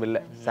எங்களுக்கு டைம்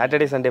இல்லை.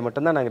 சாட்டர்டே சண்டே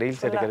மட்டும்தான் நாங்கள்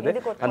ரீல்ஸ் எடுக்கிறது,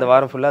 அந்த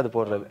வாரம் ஃபுல்லாக அது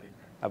போடுறது,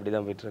 அப்படி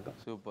தான் போயிட்டுருக்கோம்.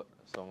 சூப்பர்.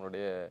 ஸோ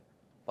உங்களுடைய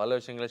பல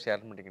விஷயங்களை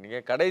ஷேர்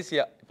பண்ணிக்கிட்டீங்க.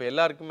 கடைசியாக இப்போ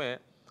எல்லாருக்குமே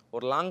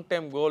ஒரு லாங்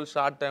டைம் கோல்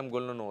ஷார்ட் டைம்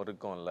கோல்னு ஒன்று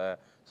இருக்கும்ல.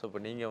 ஸோ இப்போ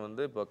நீங்கள்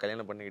வந்து இப்போ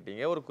கல்யாணம்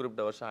பண்ணிக்கிட்டீங்க, ஒரு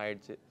குறிப்பிட்ட வருஷம்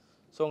ஆயிடுச்சு.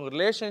 ஸோ உங்கள்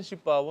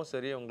ரிலேஷன்ஷிப்பாகவும்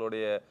சரி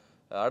உங்களுடைய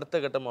அடுத்த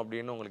கட்டம்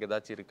அப்படின்னு உங்களுக்கு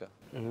ஏதாச்சும் இருக்கா?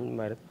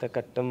 அடுத்த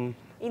கட்டம்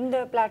இந்த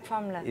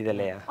பிளாட்ஃபார்மில்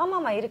இதுலையா?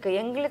 ஆமாம்மா இருக்குது.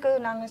 எங்களுக்கு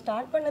நாங்கள்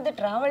ஸ்டார்ட் பண்ணது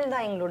ட்ராவல்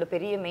தான் எங்களோட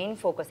பெரிய மெயின்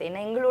ஃபோக்கஸ்.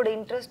 ஏன்னா எங்களோட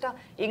இன்ட்ரெஸ்ட்டாக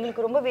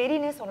எங்களுக்கு ரொம்ப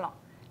வெறினே சொல்லலாம்.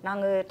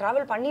 நாங்கள்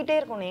ட்ராவல் பண்ணிகிட்டே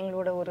இருக்கணும்,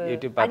 எங்களோட ஒரு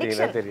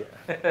அடிக்ஷன்.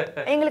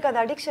 எங்களுக்கு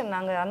அது அடிக்ஷன்.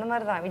 நாங்கள் அந்த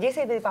மாதிரி தான். விஜய்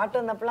சேதுபதி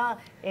பாட்டு வந்தப்பெல்லாம்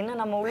என்ன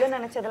நம்ம உள்ள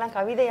நினச்சதெல்லாம்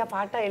கவிதையாக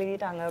பாட்டாக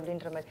எழுதிட்டாங்க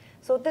அப்படின்ற மாதிரி.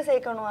 சொத்து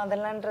சேர்க்கணும்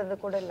அதெல்லாம்ன்றது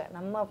கூட இல்லை,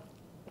 நம்ம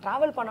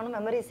ட்ராவல் பண்ணணும்,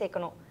 மெமரி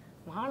சேர்க்கணும்.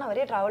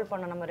 மாணவரே ட்ராவல்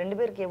பண்ணணும். நம்ம 2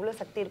 பேருக்கு எவ்வளோ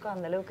சக்தி இருக்கோ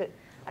அந்த அளவுக்கு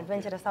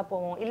அட்வென்ச்சரஸாக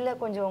போவோம். இல்லை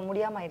கொஞ்சம்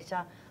முடியாமல் ஆயிடுச்சா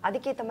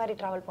அதுக்கேற்ற மாதிரி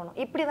ட்ராவல் பண்ணோம்.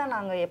 இப்படி தான்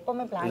நாங்கள்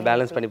எப்போவுமே பிளான்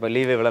பேலன்ஸ் பண்ணிப்போம்.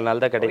 லீவ் இவ்வளோ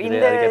நாள் தான் கிடைக்குது.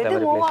 இந்த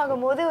இது மூவ்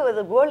ஆகும்போது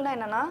அது கோல்னா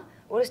என்னன்னா,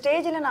 ஒரு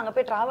ஸ்டேஜில் நாங்கள்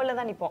போய் ட்ராவலில்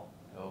தான் நிற்போம்.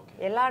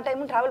 எல்லா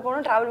டைமும் ட்ராவல்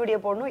போகணும், ட்ராவல் வீடியோ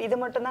போடணும், இது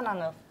மட்டும் தான்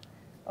நாங்கள்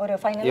ஒரு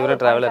ஃபைனல்.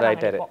 இவரும் ட்ராவலர்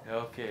ஆயிட்டாரு.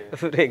 ஓகே.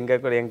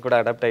 எங்க கூட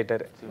அடாப்ட்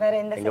ஆயிட்டாரு. வேற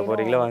எந்த எங்க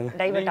போறீங்களோ வாங்க.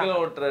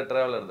 நீங்களும் ஓட்டுற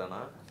டிராவலர்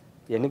தானா?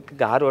 எனக்கு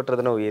கார்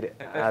ஓட்டுறதுன்னா உயிர்,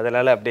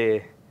 அதனால அப்படியே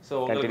சோ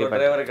உங்களுக்கு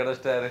டிரைவர்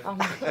கிடைச்சிட்டாரு.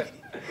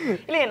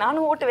 இல்ல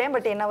நானும் ஓட்டுவேன்,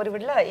 பட் என்ன ஒரு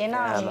விடல. ஏன்னா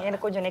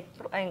எனக்கு கொஞ்சம் நெக்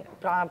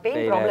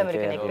பெயின் ப்ராப்ளம்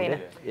இருக்கு, நெக்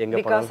பெயின்.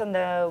 பிகாஸ்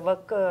அந்த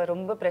ஒர்க்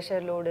ரொம்ப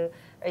ப்ரெஷர் லோடு,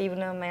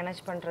 இவனை மேனேஜ்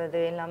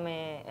பண்றது எல்லாமே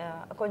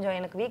கொஞ்சம்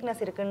எனக்கு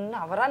வீக்னஸ் இருக்குன்னு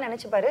அவரா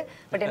நினைச்சுப்பாரு.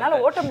 பட் என்னால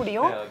ஓட்ட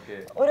முடியும்.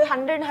 ஒரு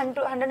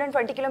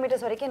 100-120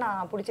 கிலோமீட்டர்ஸ் வரைக்கும்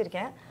நான்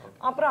பிடிச்சிருக்கேன்.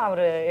 அப்புறம்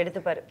அவர்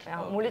எடுத்துப்பாரு,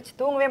 முழிச்சு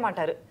தூங்கவே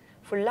மாட்டாரு,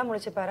 ஃபுல்லாக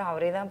முடிச்சுப்பாரு,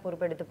 அவரே தான்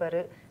பொறுப்பு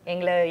எடுத்துப்பாரு.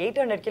 எங்களை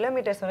 800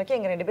 கிலோமீட்டர்ஸ் வரைக்கும்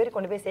எங்கள் 2 பேரும்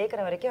கொண்டு போய்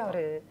சேர்க்குற வரைக்கும்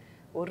அவர்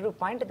ஒரு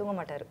பாயிண்ட் தூங்க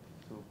மாட்டார்.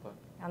 சூப்பர்.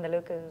 அந்த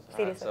அளவுக்கு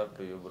சீரியஸ்.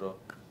 ப்ரோ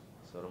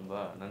ஸோ ரொம்ப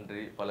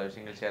நன்றி, பல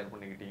விஷயங்கள் ஷேர்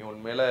பண்ணிக்கிட்டீங்க.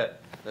 உண்மையில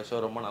இந்த ஷோ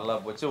ரொம்ப நல்லா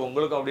போச்சு,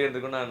 உங்களுக்கும் அப்படியே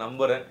இருக்குன்னு நான்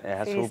நம்புறேன்.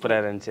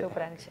 சூப்பராக இருந்துச்சு.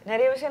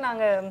 நிறைய விஷயம்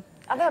நாங்கள்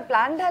அதான்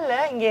பிளான்டா இல்லை,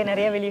 இங்கே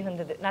நிறைய வெளியே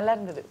வந்தது, நல்லா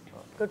இருந்தது.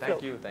 Good flow.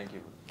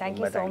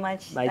 Thank you so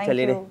much. பாய்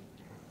சொல்லிடு.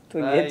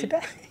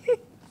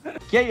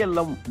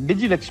 KLM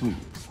Digilakshmi,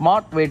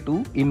 smart way to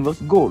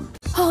invest gold.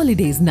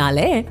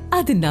 ஹாலிடேஸ்னாலே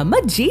அது நம்ம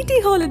GT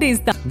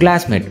ஹாலிடேஸ் தான்.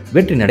 கிளாஸ்மேட்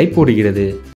வெற்றி நடை போடுகிறது.